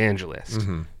an evangelist,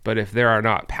 but if there are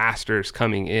not pastors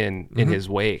coming in his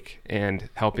wake and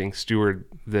helping steward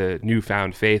the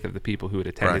newfound faith of the people who would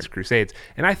attend his crusades,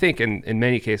 and I think in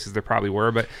many cases there probably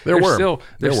were, but there's still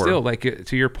like,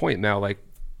 to your point, Mel, like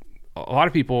a lot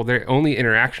of people, their only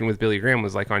interaction with Billy Graham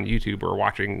was like on YouTube or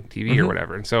watching TV or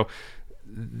whatever, and so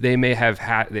they may have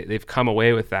they've come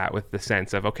away with that, with the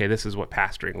sense of, okay, this is what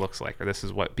pastoring looks like, or this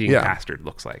is what being pastored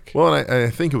looks like. Well, and I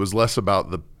think it was less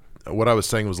about what I was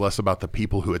saying was less about the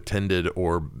people who attended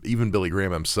or even Billy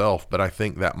Graham himself, but I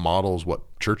think that models what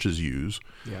churches use,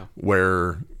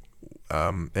 where,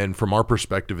 and from our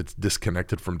perspective, it's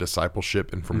disconnected from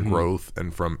discipleship and from growth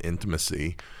and from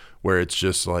intimacy, where it's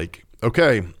just like,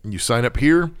 okay, you sign up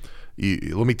here,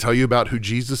 let me tell you about who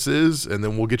Jesus is, and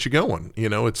then we'll get you going.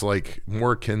 It's like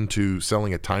more akin to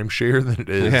selling a timeshare than it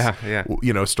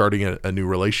is, starting a new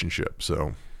relationship.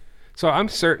 So I'm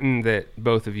certain that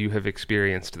both of you have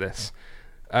experienced this.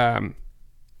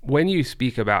 When you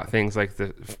speak about things like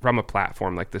from a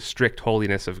platform, like the strict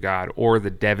holiness of God or the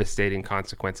devastating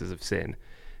consequences of sin,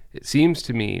 it seems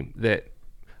to me that,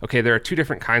 okay, there are two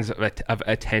different kinds of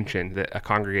attention that a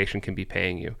congregation can be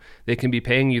paying you. They can be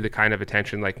paying you the kind of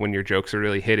attention like when your jokes are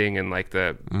really hitting, and like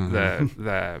and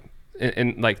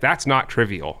like that's not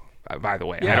trivial, by the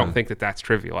way. I don't think that that's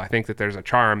trivial. I think that there's a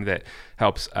charm that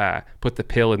helps put the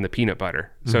pill in the peanut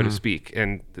butter, so to speak,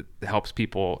 and helps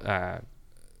people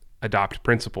adopt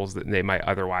principles that they might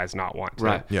otherwise not want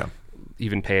to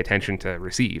even pay attention to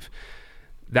receive.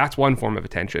 That's one form of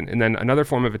attention. And then another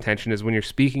form of attention is when you're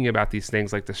speaking about these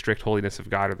things like the strict holiness of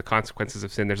God or the consequences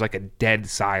of sin, there's like a dead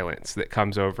silence that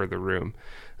comes over the room.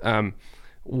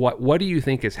 What do you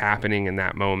think is happening in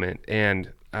that moment?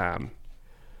 And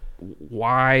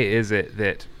why is it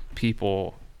that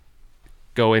people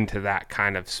go into that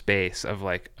kind of space of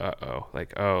like,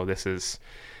 this is,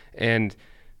 and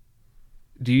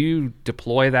do you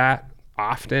deploy that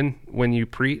often when you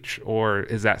preach, or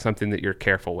is that something that you're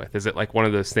careful with? Is it like one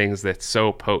of those things that's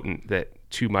so potent that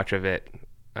too much of it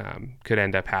could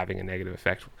end up having a negative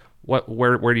effect?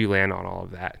 Where do you land on all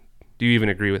of that? Do you even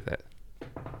agree with it?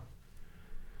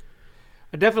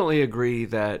 I definitely agree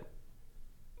that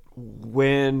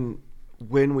when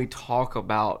we talk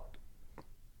about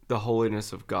the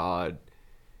holiness of God,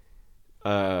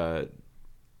 that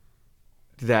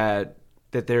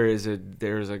there is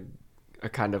a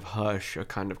kind of hush, a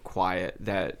kind of quiet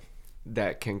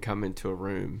that can come into a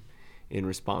room in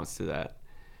response to that.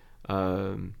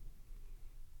 I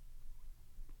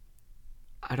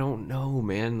don't know,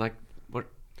 man. Like what?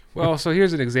 Well, so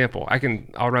here's an example.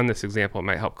 I'll run this example. It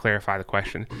might help clarify the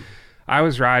question. I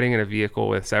was riding in a vehicle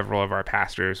with several of our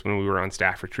pastors when we were on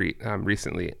staff retreat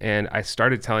recently, and I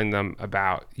started telling them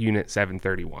about Unit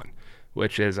 731,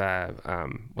 which is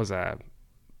was a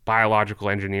biological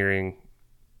engineering,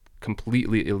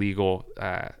 completely illegal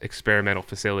experimental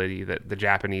facility that the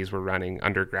Japanese were running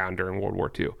underground during World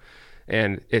War II.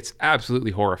 And it's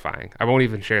absolutely horrifying. I won't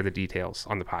even share the details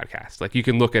on the podcast. Like, you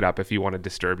can look it up if you want to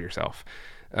disturb yourself.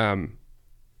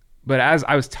 But as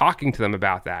I was talking to them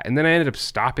about that, and then I ended up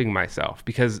stopping myself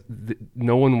because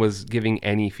no one was giving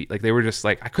any like, they were just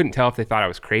like, I couldn't tell if they thought I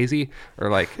was crazy or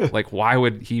like why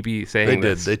would he be saying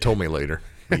this? They told me later.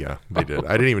 Yeah, they did.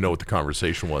 I didn't even know what the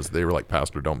conversation was. They were like,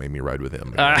 Pastor, don't make me ride with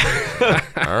him.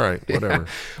 All right, whatever. Yeah.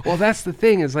 Well, that's the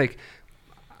thing, is like,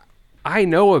 I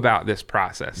know about this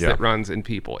process that runs in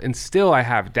people, and still I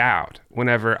have doubt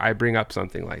whenever I bring up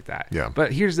something like that. Yeah.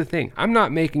 But here's the thing. I'm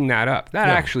not making that up. That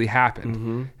actually happened.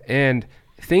 Mm-hmm. And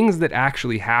things that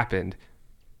actually happened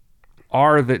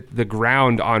are the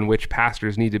ground on which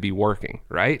pastors need to be working,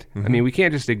 right? Mm-hmm. I mean, we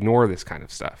can't just ignore this kind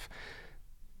of stuff.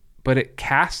 but it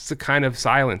casts a kind of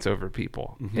silence over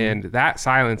people. And that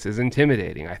silence is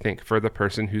intimidating, I think, for the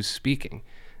person who's speaking.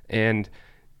 And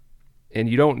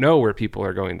you don't know where people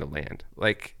are going to land.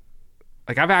 Like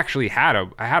I've actually had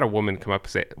a woman come up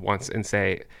once and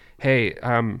say, "Hey,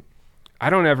 I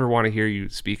don't ever want to hear you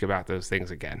speak about those things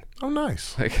again." Oh,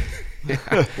 nice. Like,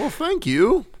 yeah. Well, thank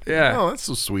you. Yeah. Oh, that's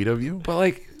so sweet of you. But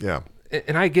like, Yeah.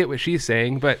 and I get what she's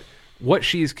saying, but what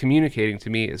she's communicating to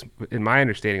me is, in my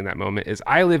understanding in that moment, is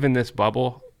I live in this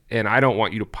bubble and I don't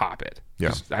want you to pop it.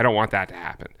 Yeah. I don't want that to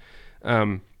happen.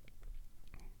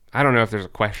 I don't know if there's a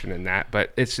question in that,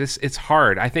 but it's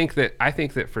hard. I think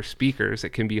that for speakers, it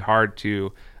can be hard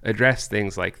to address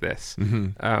things like this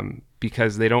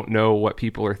because they don't know what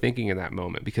people are thinking in that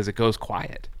moment because it goes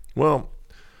quiet. Well,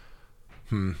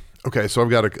 okay, so I've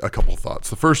got a couple thoughts.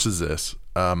 The first is this.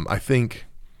 I think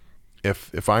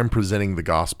if I'm presenting the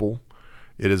gospel,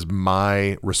 it is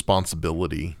my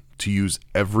responsibility to use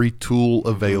every tool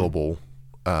available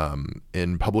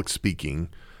in public speaking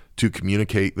to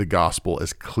communicate the gospel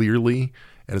as clearly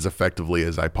and as effectively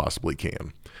as I possibly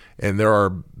can. And there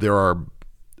are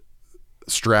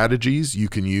strategies you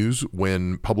can use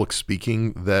when public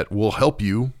speaking that will help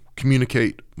you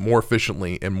communicate more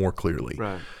efficiently and more clearly.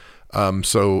 Right.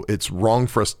 So it's wrong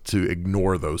for us to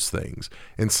ignore those things.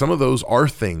 And some of those are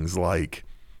things like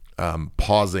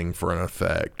pausing for an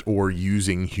effect or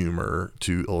using humor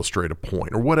to illustrate a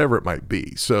point or whatever it might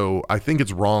be. So I think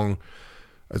it's wrong.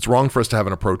 It's wrong for us to have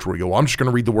an approach where we go, well, I'm just going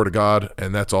to read the Word of God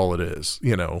and that's all it is.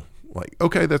 Like,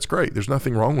 okay, that's great. There's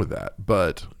nothing wrong with that.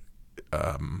 But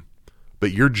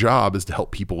your job is to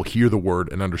help people hear the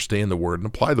Word and understand the Word and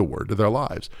apply the Word to their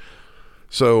lives.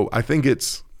 So I think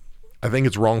it's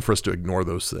wrong for us to ignore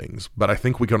those things, but I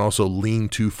think we can also lean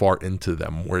too far into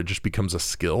them where it just becomes a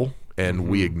skill and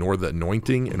we ignore the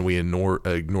anointing and we ignore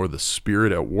the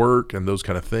Spirit at work and those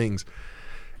kind of things.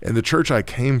 And the church I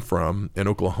came from in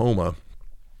Oklahoma,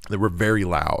 they were very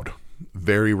loud,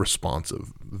 very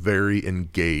responsive, very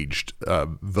engaged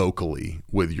vocally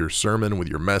with your sermon, with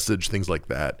your message, things like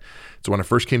that. So when I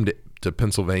first came to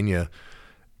Pennsylvania,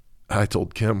 I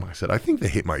told Kim, I said, I think they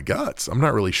hate my guts. I'm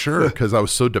not really sure because I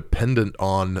was so dependent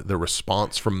on the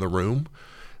response from the room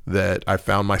that I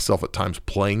found myself at times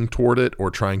playing toward it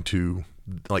or trying to,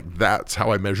 like, that's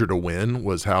how I measured a win,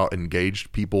 was how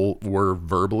engaged people were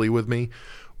verbally with me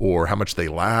or how much they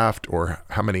laughed or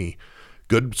how many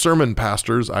good sermon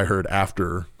pastors I heard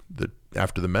after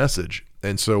the message.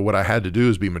 And so what I had to do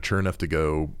is be mature enough to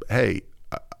go, hey,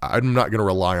 I'm not going to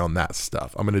rely on that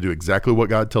stuff. I'm going to do exactly what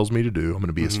God tells me to do. I'm going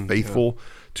to be as faithful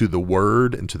to the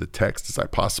Word and to the text as I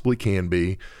possibly can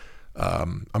be.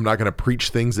 I'm not going to preach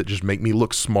things that just make me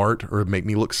look smart or make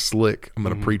me look slick. I'm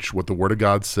going to preach what the Word of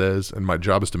God says, and my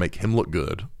job is to make Him look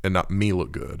good and not me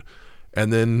look good.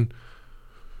 And then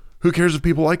who cares if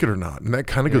people like it or not? And that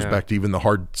kind of goes back to even the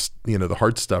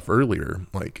hard stuff earlier.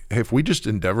 Like, hey, if we just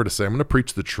endeavor to say, I'm going to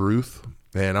preach the truth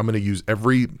and I'm going to use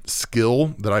every skill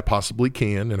that I possibly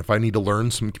can. And if I need to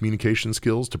learn some communication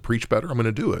skills to preach better, I'm going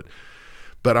to do it.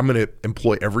 But I'm going to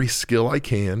employ every skill I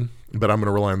can, but I'm going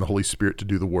to rely on the Holy Spirit to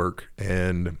do the work.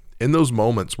 And in those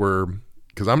moments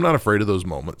because I'm not afraid of those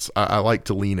moments, I like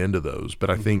to lean into those. But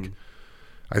I think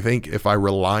if I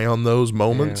rely on those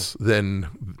moments, then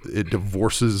it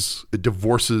divorces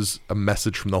a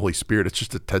message from the Holy Spirit. It's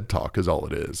just a TED Talk is all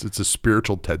it is. It's a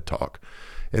spiritual TED Talk.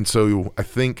 And so I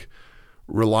think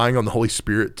relying on the Holy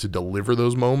Spirit to deliver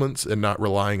those moments and not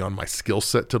relying on my skill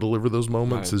set to deliver those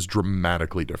moments is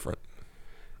dramatically different.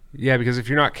 Yeah, because if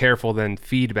you're not careful, then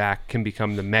feedback can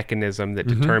become the mechanism that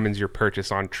determines your purchase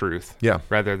on truth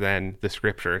rather than the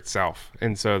Scripture itself.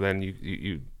 And so then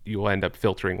you will end up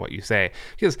filtering what you say.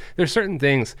 Because there's certain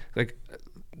things, like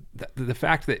the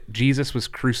fact that Jesus was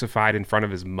crucified in front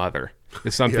of his mother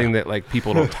is something that like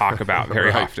people don't talk about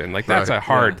very often. Like that's a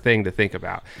hard thing to think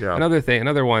about. Yeah.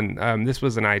 Another one, this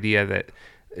was an idea that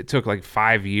it took like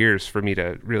 5 years for me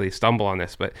to really stumble on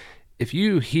this, but if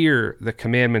you hear the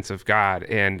commandments of God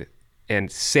and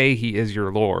say He is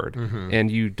your Lord, and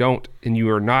you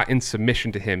are not in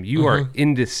submission to Him, you are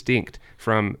indistinct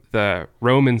from the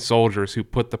Roman soldiers who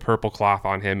put the purple cloth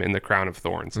on Him in the crown of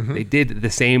thorns. They did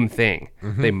the same thing.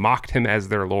 They mocked Him as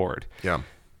their Lord. Yeah,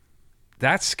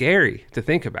 that's scary to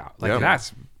think about. Like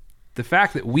that's the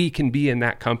fact that we can be in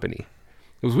that company.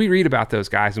 Because we read about those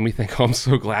guys and we think, oh, I'm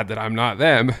so glad that I'm not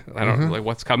them. I don't like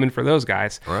what's coming for those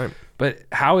guys. Right. But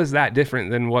how is that different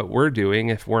than what we're doing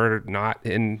if we're not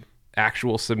in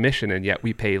actual submission and yet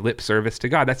we pay lip service to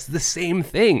God? That's the same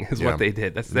thing as what they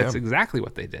did. That's exactly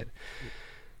what they did.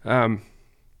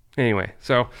 Anyway,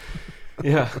 so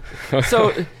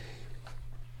so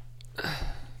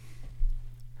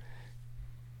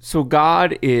So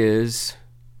God is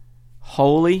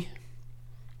holy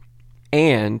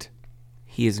and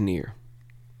he is near.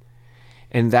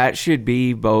 And that should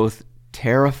be both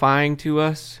terrifying to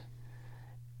us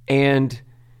and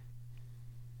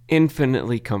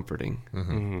infinitely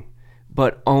comforting,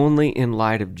 but only in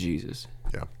light of Jesus.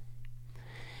 Yeah.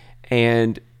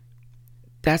 And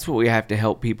that's what we have to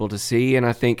help people to see. And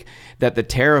I think that the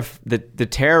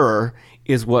terror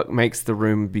is what makes the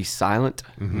room be silent.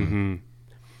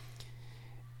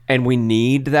 And we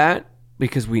need that,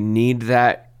 because we need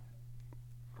that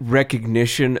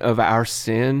recognition of our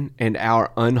sin and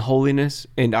our unholiness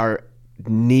and our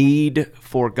need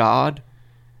for God.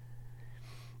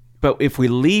 But if we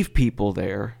leave people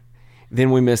there,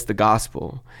 then we miss the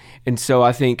gospel. And so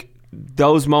I think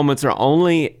those moments are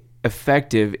only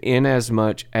effective in as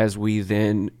much as we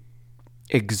then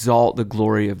exalt the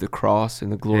glory of the cross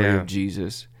and the glory of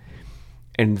Jesus,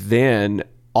 and then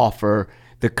offer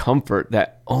the comfort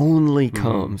that only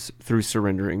comes through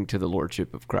surrendering to the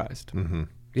lordship of Christ.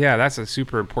 Yeah, that's a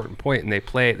super important point, and they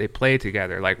play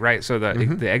together, like, right? So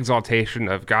the exaltation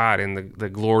of God and the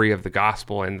glory of the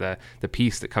gospel and the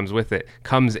peace that comes with it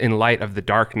comes in light of the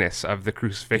darkness of the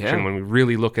crucifixion. Yeah. When we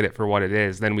really look at it for what it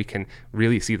is, then we can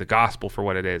really see the gospel for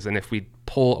what it is. And if we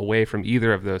pull away from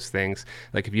either of those things,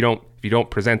 like if you don't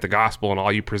present the gospel and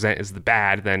all you present is the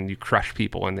bad, then you crush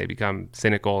people and they become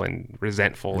cynical and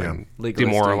resentful and Legalistic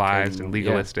demoralized and and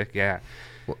legalistic. Yeah.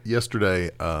 Well,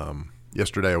 yesterday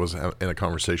I was in a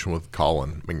conversation with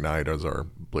Colin McKnight as our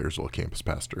Blairsville campus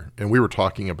pastor, and we were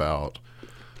talking about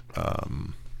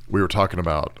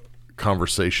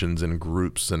conversations in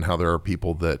groups and how there are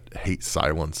people that hate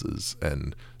silences,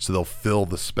 and so they'll fill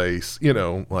the space,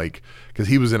 like, because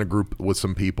he was in a group with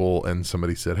some people and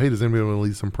somebody said, "Hey, does anybody want to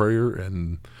lead some prayer?"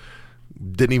 and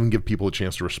didn't even give people a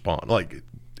chance to respond. Like,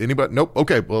 anybody? Nope.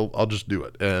 Okay, well, I'll just do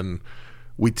it. And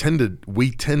we tend to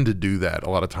do that a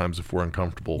lot of times if we're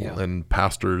uncomfortable. Yeah. And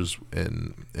pastors,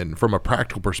 and from a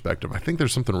practical perspective, I think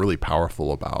there's something really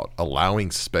powerful about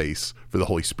allowing space for the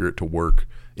Holy Spirit to work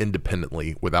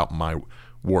independently without my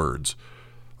words.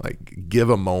 Like, give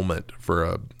a moment for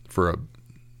a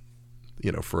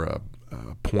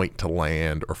point to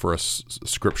land, or for a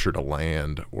scripture to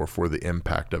land, or for the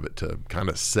impact of it to kind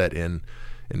of set in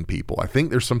people. I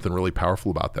think there's something really powerful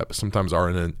about that, but sometimes our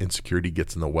insecurity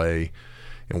gets in the way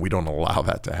and we don't allow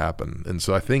that to happen. And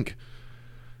so I think,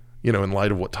 in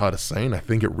light of what Todd is saying, I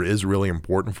think it is really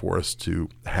important for us to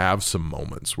have some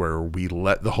moments where we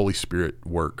let the Holy Spirit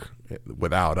work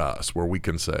without us, where we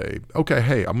can say, okay,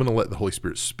 hey, I'm going to let the Holy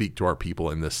Spirit speak to our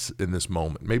people in this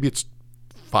moment. Maybe it's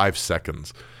 5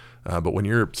 seconds. But when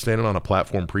you're standing on a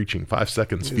platform preaching, 5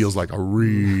 seconds feels like a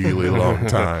really long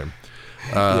time.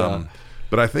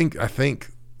 But I think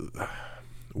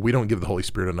we don't give the Holy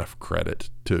Spirit enough credit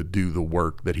to do the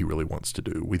work that he really wants to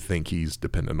do. We think he's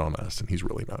dependent on us, and he's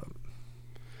really not.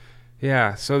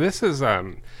 Yeah. So this is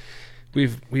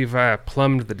we've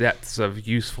plumbed the depths of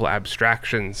useful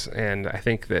abstractions, and I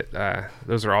think that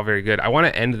those are all very good. I want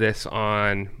to end this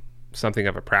on something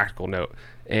of a practical note.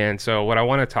 And so what I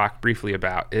want to talk briefly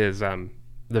about is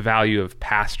the value of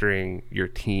pastoring your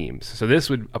teams. So this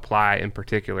would apply in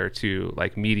particular to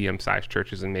like medium-sized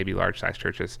churches and maybe large-sized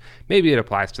churches. Maybe it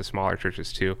applies to smaller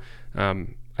churches too.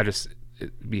 It'd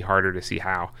be harder to see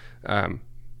how.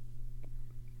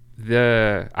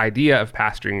 The idea of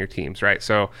pastoring your teams, right?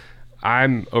 So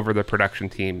I'm over the production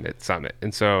team at Summit.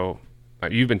 And so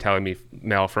you've been telling me,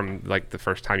 Mel, from like the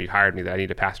first time you hired me that I need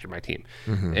to pastor my team.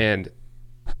 And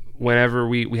whenever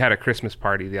we had a Christmas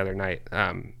party the other night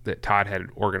that Todd had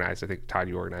organized. I think, Todd,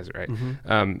 you organized it, right?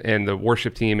 And the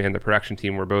worship team and the production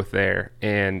team were both there.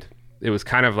 And it was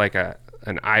kind of like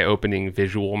an eye-opening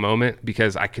visual moment,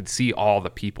 because I could see all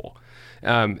the people.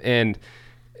 And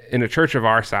in a church of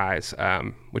our size,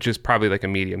 which is probably like a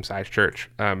medium-sized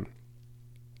church,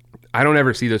 I don't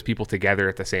ever see those people together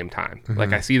at the same time.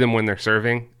 Like, I see them when they're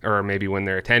serving, or maybe when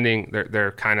they're attending.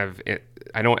 They're kind of...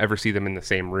 I don't ever see them in the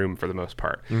same room for the most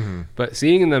part. But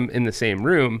seeing them in the same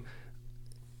room,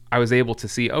 I was able to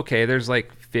see, okay, there's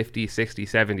like 50, 60,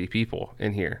 70 people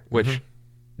in here, which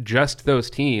just those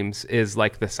teams is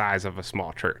like the size of a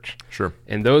small church. Sure.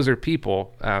 And those are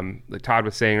people, like Todd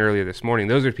was saying earlier this morning,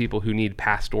 those are people who need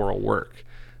pastoral work,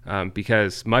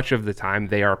 because much of the time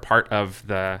they are part of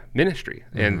the ministry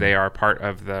and they are part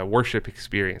of the worship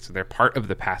experience. They're part of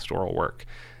the pastoral work.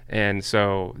 And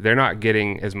so they're not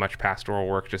getting as much pastoral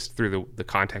work just through the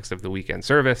context of the weekend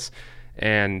service.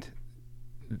 And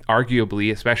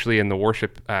arguably, especially in the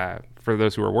worship, for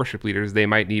those who are worship leaders, they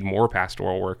might need more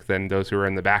pastoral work than those who are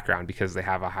in the background, because they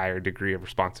have a higher degree of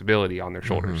responsibility on their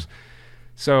shoulders.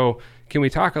 So can we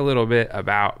talk a little bit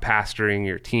about pastoring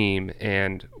your team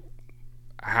and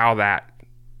how that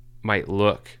might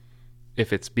look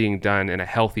if it's being done in a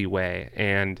healthy way,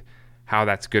 and how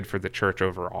that's good for the church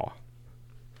overall?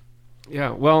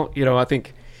 Yeah, well, I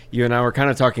think you and I were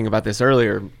kind of talking about this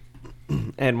earlier,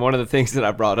 and one of the things that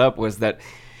I brought up was that,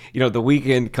 the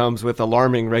weekend comes with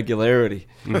alarming regularity.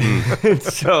 Mm-hmm.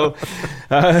 So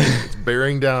it's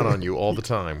bearing down on you all the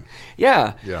time.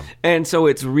 Yeah. Yeah. And so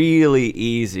it's really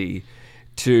easy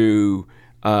to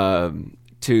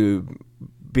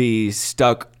be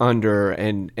stuck under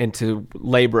and to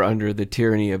labor under the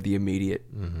tyranny of the immediate.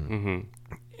 Mm-hmm. Mm-hmm.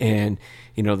 And,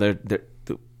 the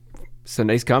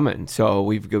Sunday's coming, so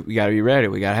we got to be ready.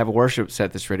 We got to have a worship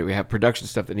set that's ready. We have production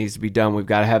stuff that needs to be done. We've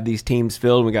got to have these teams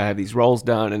filled. We got to have these roles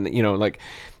done, and and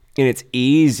it's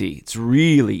easy. It's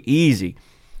really easy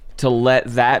to let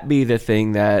that be the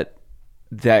thing that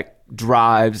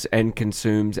drives and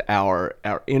consumes our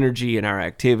energy and our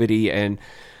activity. And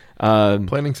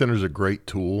Planning Center is a great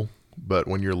tool, but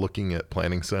when you're looking at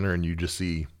Planning Center and you just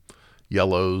see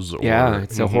yellows,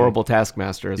 it's a horrible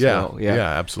taskmaster as well. Yeah,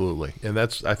 absolutely. And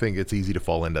I think it's easy to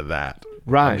fall into that.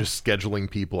 Right. I'm just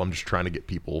scheduling people. I'm just trying to get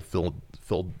people filled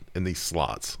in these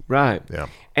slots. Right. Yeah.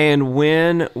 And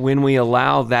when we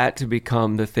allow that to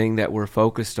become the thing that we're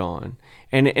focused on,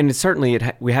 and certainly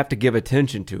we have to give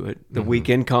attention to it. The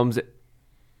weekend comes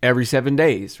every 7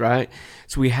 days, right?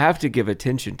 So we have to give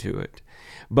attention to it.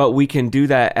 But we can do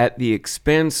that at the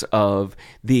expense of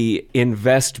the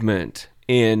investment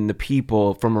in the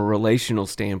people from a relational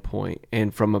standpoint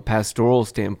and from a pastoral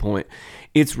standpoint.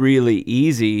 It's really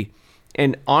easy.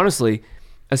 And honestly,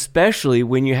 especially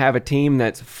when you have a team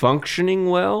that's functioning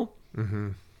well,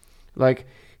 and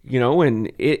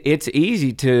it's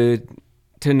easy to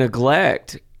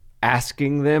neglect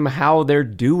asking them how they're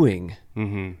doing.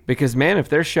 Mm-hmm. Because, man, if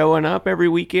they're showing up every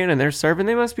weekend and they're serving,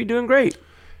 they must be doing great.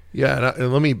 Yeah,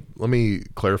 and let me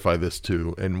clarify this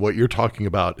too. And what you're talking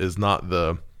about is not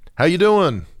the "How you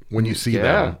doing?" when you see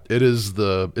them. It is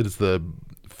the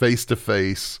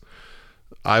face-to-face,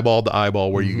 eyeball to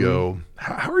eyeball, where you go,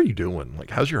 "How are you doing? Like,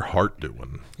 how's your heart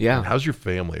doing? Yeah, and how's your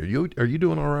family? Are you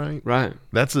doing all right?" Right.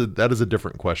 That is a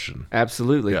different question.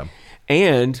 Absolutely. Yeah.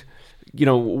 And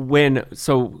with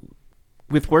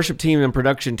worship team and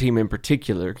production team in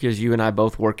particular, because you and I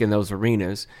both work in those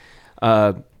arenas,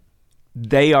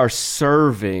 they are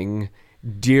serving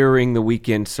during the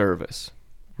weekend service,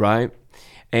 right?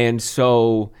 And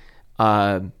so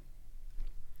that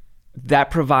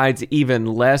provides even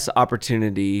less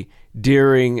opportunity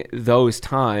during those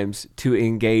times to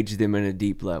engage them in a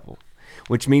deep level,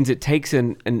 which means it takes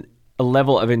a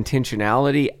level of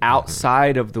intentionality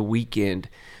outside of the weekend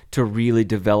to really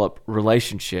develop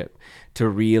relationship, to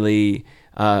really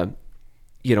know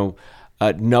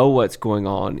what's going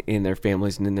on in their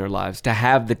families and in their lives, to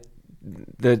have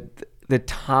the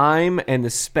time and the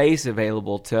space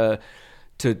available to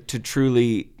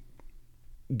truly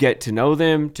get to know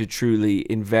them, to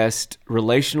truly invest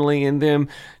relationally in them,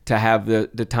 to have the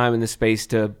time and the space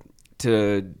to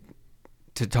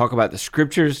talk about the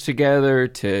scriptures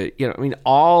together,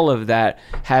 all of that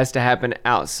has to happen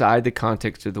outside the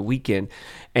context of the weekend.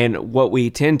 And what we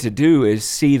tend to do is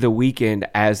see the weekend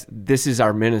as this is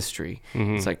our ministry.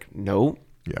 Mm-hmm. It's like, no.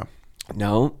 Yeah.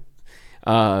 No.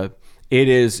 It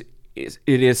is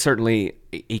certainly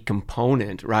a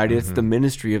component, right? Mm-hmm. It's the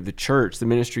ministry of the church. The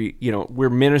ministry, we're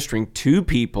ministering to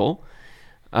people,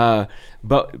 but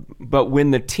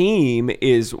when the team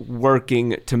is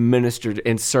working to minister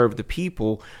and serve the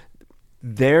people,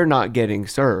 they're not getting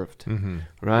served,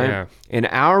 right? Yeah. And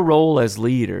our role as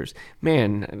leaders,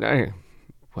 man,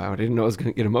 I didn't know I was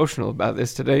going to get emotional about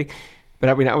this today, but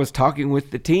I was talking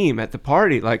with the team at the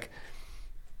party, like,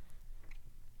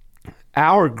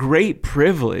 our great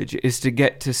privilege is to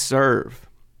get to serve.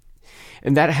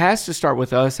 And that has to start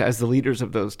with us as the leaders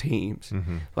of those teams.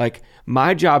 Mm-hmm. Like,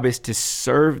 my job is to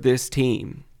serve this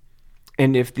team.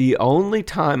 And if the only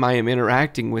time I am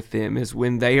interacting with them is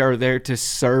when they are there to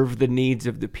serve the needs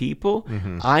of the people,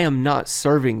 I am not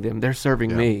serving them. They're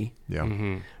serving me. Yeah.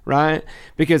 Mm-hmm. Right?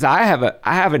 Because I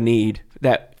have a need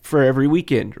that for every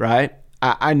weekend, right?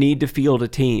 I need to field a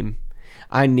team.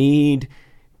 I need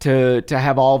to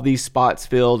have all these spots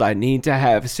filled. I need to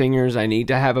have singers. I need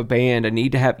to have a band. I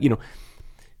need to have,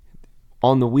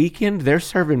 on the weekend, they're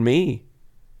serving me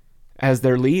as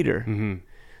their leader. Mm-hmm.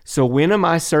 So when am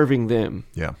I serving them?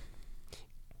 Yeah.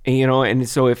 And, and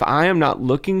so if I am not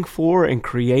looking for and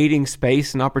creating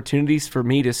space and opportunities for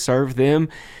me to serve them,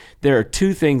 there are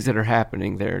two things that are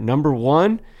happening there. Number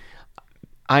one,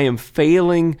 I am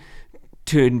failing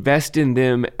to invest in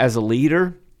them as a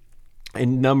leader.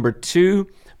 And number two,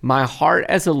 my heart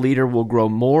as a leader will grow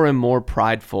more and more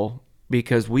prideful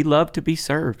because we love to be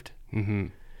served. Mm-hmm.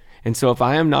 And so if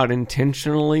I am not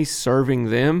intentionally serving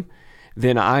them,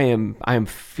 then I am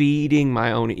feeding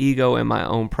my own ego and my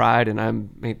own pride.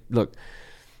 And look,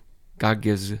 God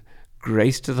gives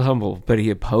grace to the humble, but he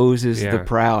opposes the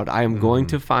proud. I am going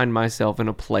to find myself in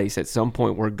a place at some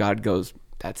point where God goes,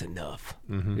 that's enough.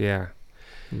 Mm-hmm. Yeah.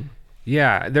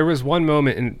 Yeah, there was one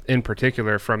moment in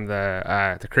particular from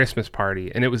the Christmas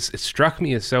party, and it struck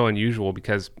me as so unusual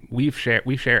because we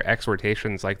share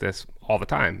exhortations like this all the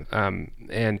time.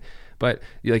 But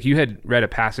like you had read a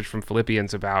passage from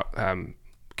Philippians about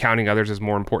counting others as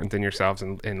more important than yourselves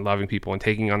and loving people and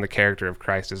taking on the character of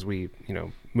Christ as we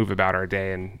move about our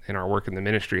day and in our work in the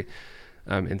ministry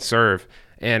and serve.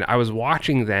 And I was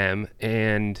watching them,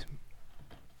 and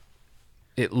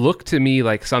it looked to me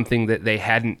like something that they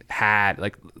hadn't had,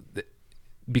 like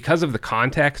because of the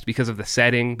context, because of the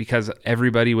setting, because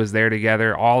everybody was there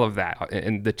together, all of that,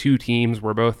 and the two teams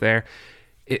were both there.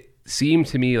 It seemed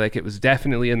to me like it was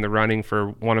definitely in the running for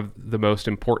one of the most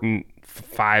important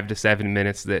 5 to 7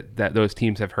 minutes that those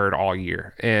teams have heard all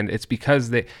year. And it's because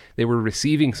they were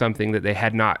receiving something that they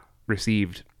had not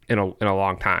received in a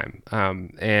long time.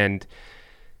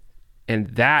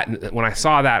 And that, when I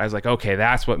saw that, I was like, okay,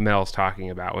 that's what Mel's talking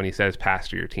about when he says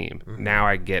pastor your team. Mm-hmm. Now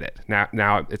I get it.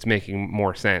 Now it's making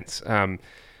more sense.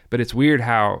 But it's weird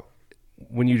how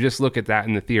when you just look at that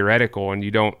in the theoretical and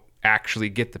you don't actually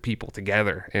get the people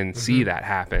together and see that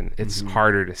happen, it's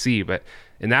harder to see. But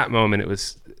in that moment, it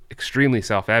was extremely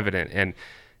self-evident. And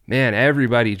man,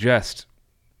 everybody just,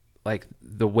 like,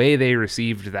 the way they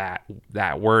received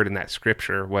that word and that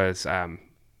scripture was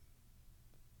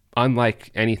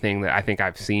unlike anything that I think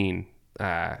I've seen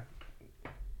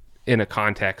in a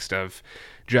context of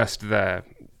just the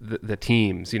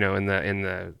teams, and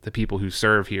the people who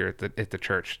serve here at the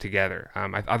church together.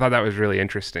 I thought that was really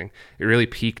interesting. It really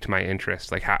piqued my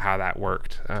interest, like how that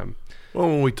worked. Well,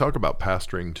 when we talk about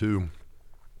pastoring too,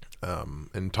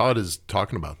 and Todd is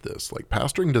talking about this, like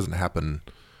pastoring doesn't happen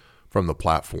from the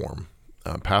platform.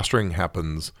 Pastoring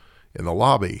happens in the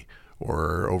lobby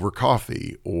or over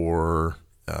coffee or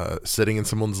sitting in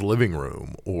someone's living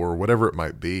room or whatever it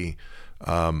might be.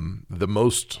 The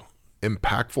most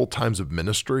impactful times of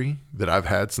ministry that I've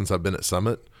had since I've been at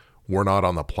Summit were not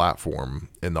on the platform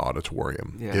in the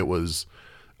auditorium. Yeah. It was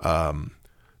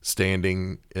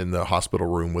standing in the hospital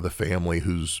room with a family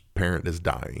whose parent is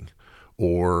dying,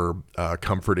 or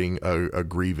comforting a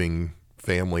grieving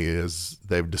family as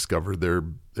they've discovered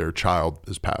their child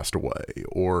has passed away,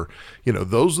 or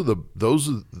those are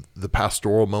the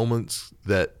pastoral moments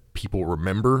that people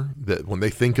remember, that when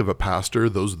they think of a pastor,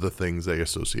 those are the things they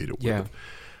associate it with. Yeah.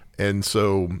 And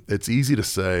so it's easy to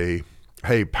say,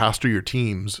 hey, pastor your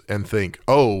teams, and think,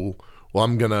 oh, well,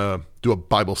 I'm gonna do a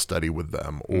Bible study with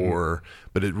them,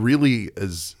 but it really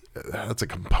is, that's a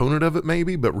component of it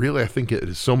maybe, but really I think it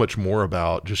is so much more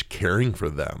about just caring for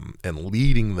them and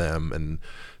leading them and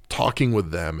talking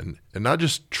with them and not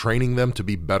just training them to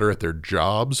be better at their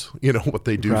jobs, what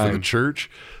they do for the church,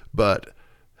 but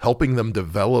helping them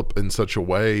develop in such a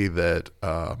way that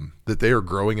that they are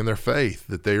growing in their faith,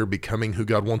 that they are becoming who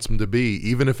God wants them to be,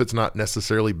 even if it's not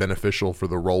necessarily beneficial for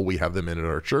the role we have them in at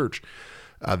our church.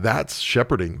 That's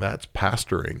shepherding, that's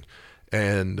pastoring.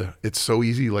 And it's so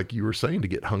easy, like you were saying, to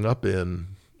get hung up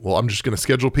in, well, I'm just going to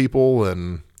schedule people,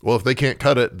 and well, if they can't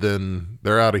cut it, then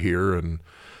they're out of here.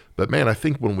 But man, I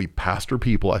think when we pastor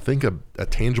people, I think a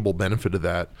tangible benefit of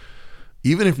that,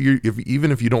 even if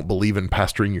you don't believe in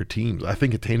pastoring your teams, I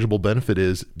think a tangible benefit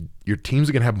is your teams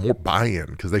are going to have more buy-in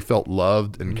because they felt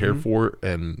loved and cared for,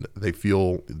 and they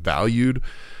feel valued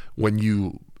when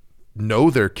you know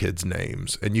their kids'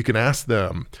 names and you can ask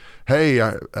them, hey,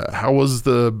 how was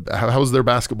their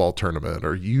basketball tournament?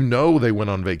 Or they went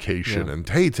on vacation, and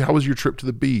hey, how was your trip to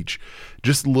the beach?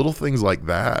 Just little things like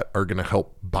that are going to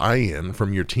help buy-in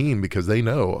from your team because they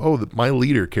know, oh, my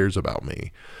leader cares about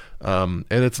me. And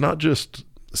it's not just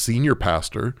senior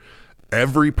pastor.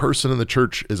 Every person in the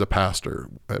church is a pastor.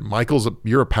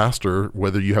 You're a pastor,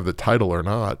 whether you have the title or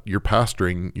not. You're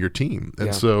pastoring your team.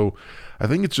 And so I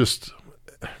think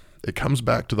it comes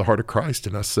back to the heart of Christ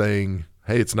and us saying,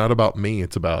 hey, it's not about me.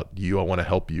 It's about you. I want to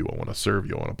help you. I want to serve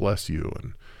you. I want to bless you.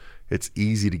 And it's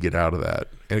easy to get out of that.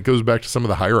 And it goes back to some of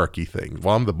the hierarchy things.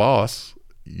 Well, I'm the boss.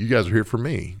 You guys are here for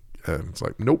me. And it's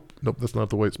like, nope, that's not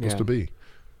the way it's supposed to be.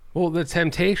 Well, the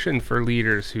temptation for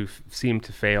leaders who seem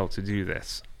to fail to do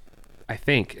this, I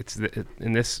think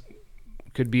and this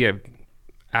could be a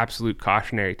absolute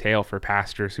cautionary tale for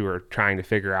pastors who are trying to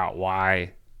figure out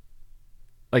why.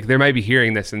 Like, they might be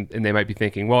hearing this and they might be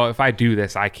thinking, well, if I do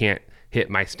this, I can't hit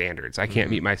my standards. I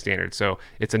can't meet my standards. So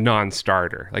it's a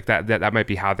non-starter. Like that might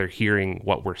be how they're hearing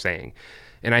what we're saying.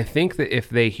 And I think that if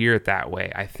they hear it that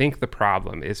way, I think the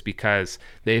problem is because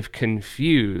they've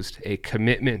confused a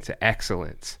commitment to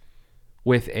excellence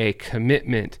with a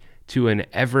commitment to an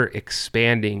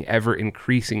ever-expanding,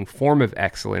 ever-increasing form of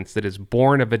excellence that is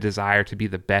born of a desire to be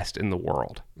the best in the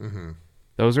world.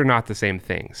 Those are not the same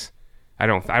things. I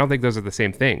don't think those are the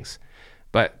same things.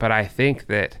 But I think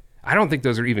that I don't think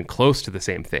those are even close to the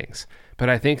same things. But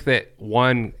I think that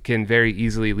one can very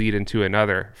easily lead into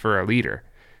another for a leader.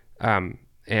 And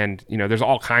there's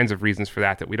all kinds of reasons for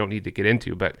that we don't need to get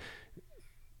into. But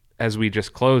as we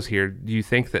just close here, do you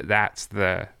think that that's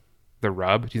the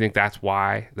rub? Do you think that's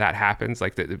why that happens?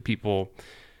 Like that people,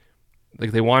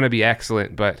 like they want to be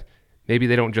excellent, but maybe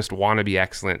they don't just want to be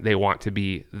excellent. They want to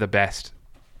be the best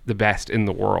in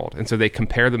the world. And so they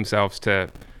compare themselves to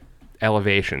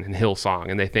Elevation and Hillsong,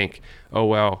 and they think, oh,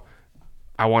 well,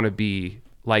 I want to be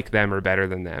like them or better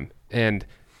than them. And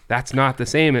that's not the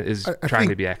same as trying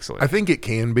to be excellent. I think it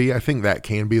can be. I think that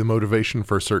can be the motivation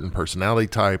for a certain personality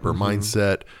type or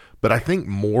mindset. But I think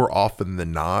more often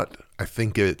than not, I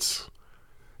think it's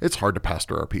hard to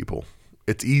pastor our people.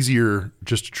 It's easier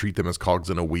just to treat them as cogs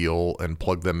in a wheel and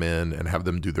plug them in and have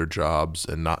them do their jobs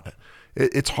and not.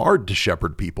 It's hard to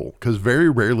shepherd people because very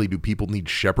rarely do people need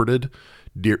shepherded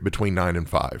between 9 and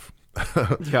 5.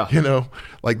 Yeah.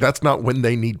 Like that's not when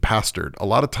they need pastored. A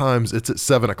lot of times it's at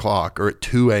 7 o'clock or at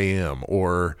 2 a.m.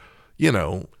 or,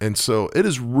 and so it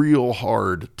is real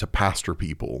hard to pastor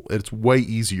people. It's way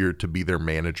easier to be their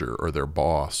manager or their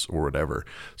boss or whatever.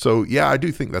 So yeah, I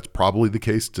do think that's probably the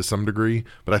case to some degree,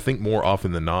 but I think more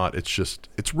often than not,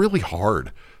 it's really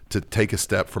hard to take a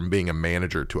step from being a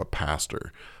manager to a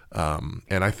pastor.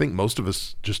 And I think most of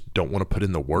us just don't want to put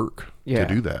in the work to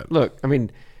do that. Look, I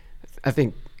mean, I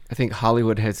think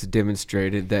Hollywood has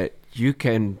demonstrated that you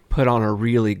can put on a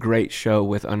really great show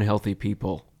with unhealthy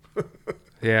people.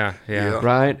 Yeah.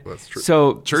 Right? That's true.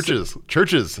 So churches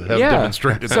have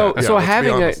demonstrated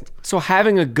that. So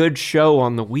having a good show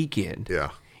on the weekend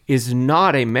is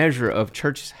not a measure of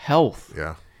church's health.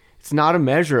 Yeah. It's not a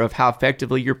measure of how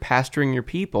effectively you're pastoring your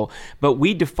people, but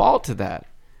we default to that.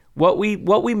 What we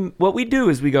do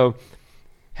is we go,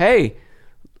 hey,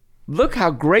 look how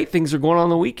great things are going on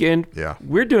the weekend. Yeah.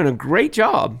 We're doing a great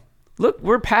job. Look,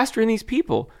 we're pastoring these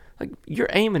people. Like, you're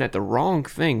aiming at the wrong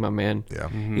thing, my man. Yeah.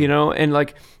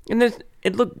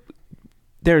 Look,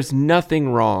 there's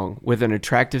nothing wrong with an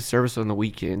attractive service on the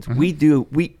weekends. We do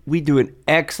an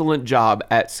excellent job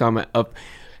at Summit of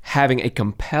having a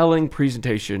compelling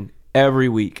presentation every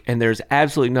week, and there's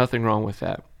absolutely nothing wrong with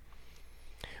that.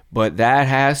 But that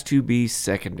has to be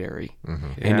secondary.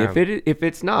 And if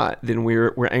it's not, then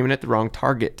we're aiming at the wrong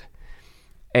target.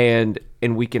 And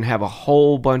we can have a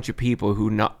whole bunch of people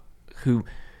who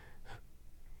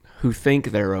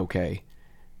think they're okay,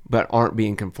 but aren't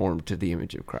being conformed to the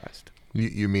image of Christ.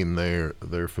 You mean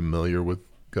they're familiar with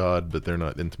God, but they're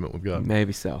not intimate with God?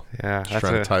 Maybe so. Yeah, just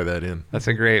trying to tie that in. That's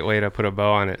a great way to put a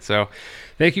bow on it. So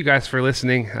thank you guys for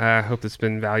listening. I hope it's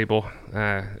been valuable,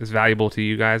 as valuable to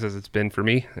you guys as it's been for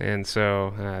me. And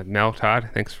so Mel, Todd,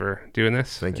 thanks for doing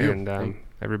this. Thank you. And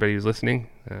everybody who's listening,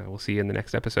 we'll see you in the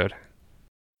next episode.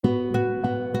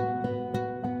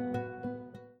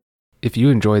 If you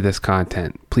enjoy this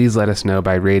content, please let us know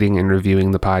by rating and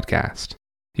reviewing the podcast.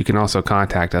 You can also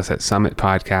contact us at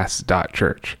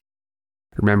summitpodcasts.church.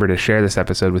 Remember to share this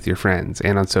episode with your friends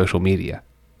and on social media.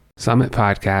 Summit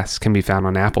Podcasts can be found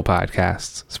on Apple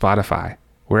Podcasts, Spotify,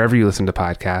 wherever you listen to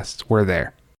podcasts, we're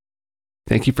there.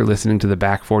 Thank you for listening to the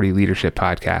BACK40 Leadership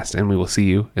Podcast, and we will see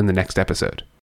you in the next episode.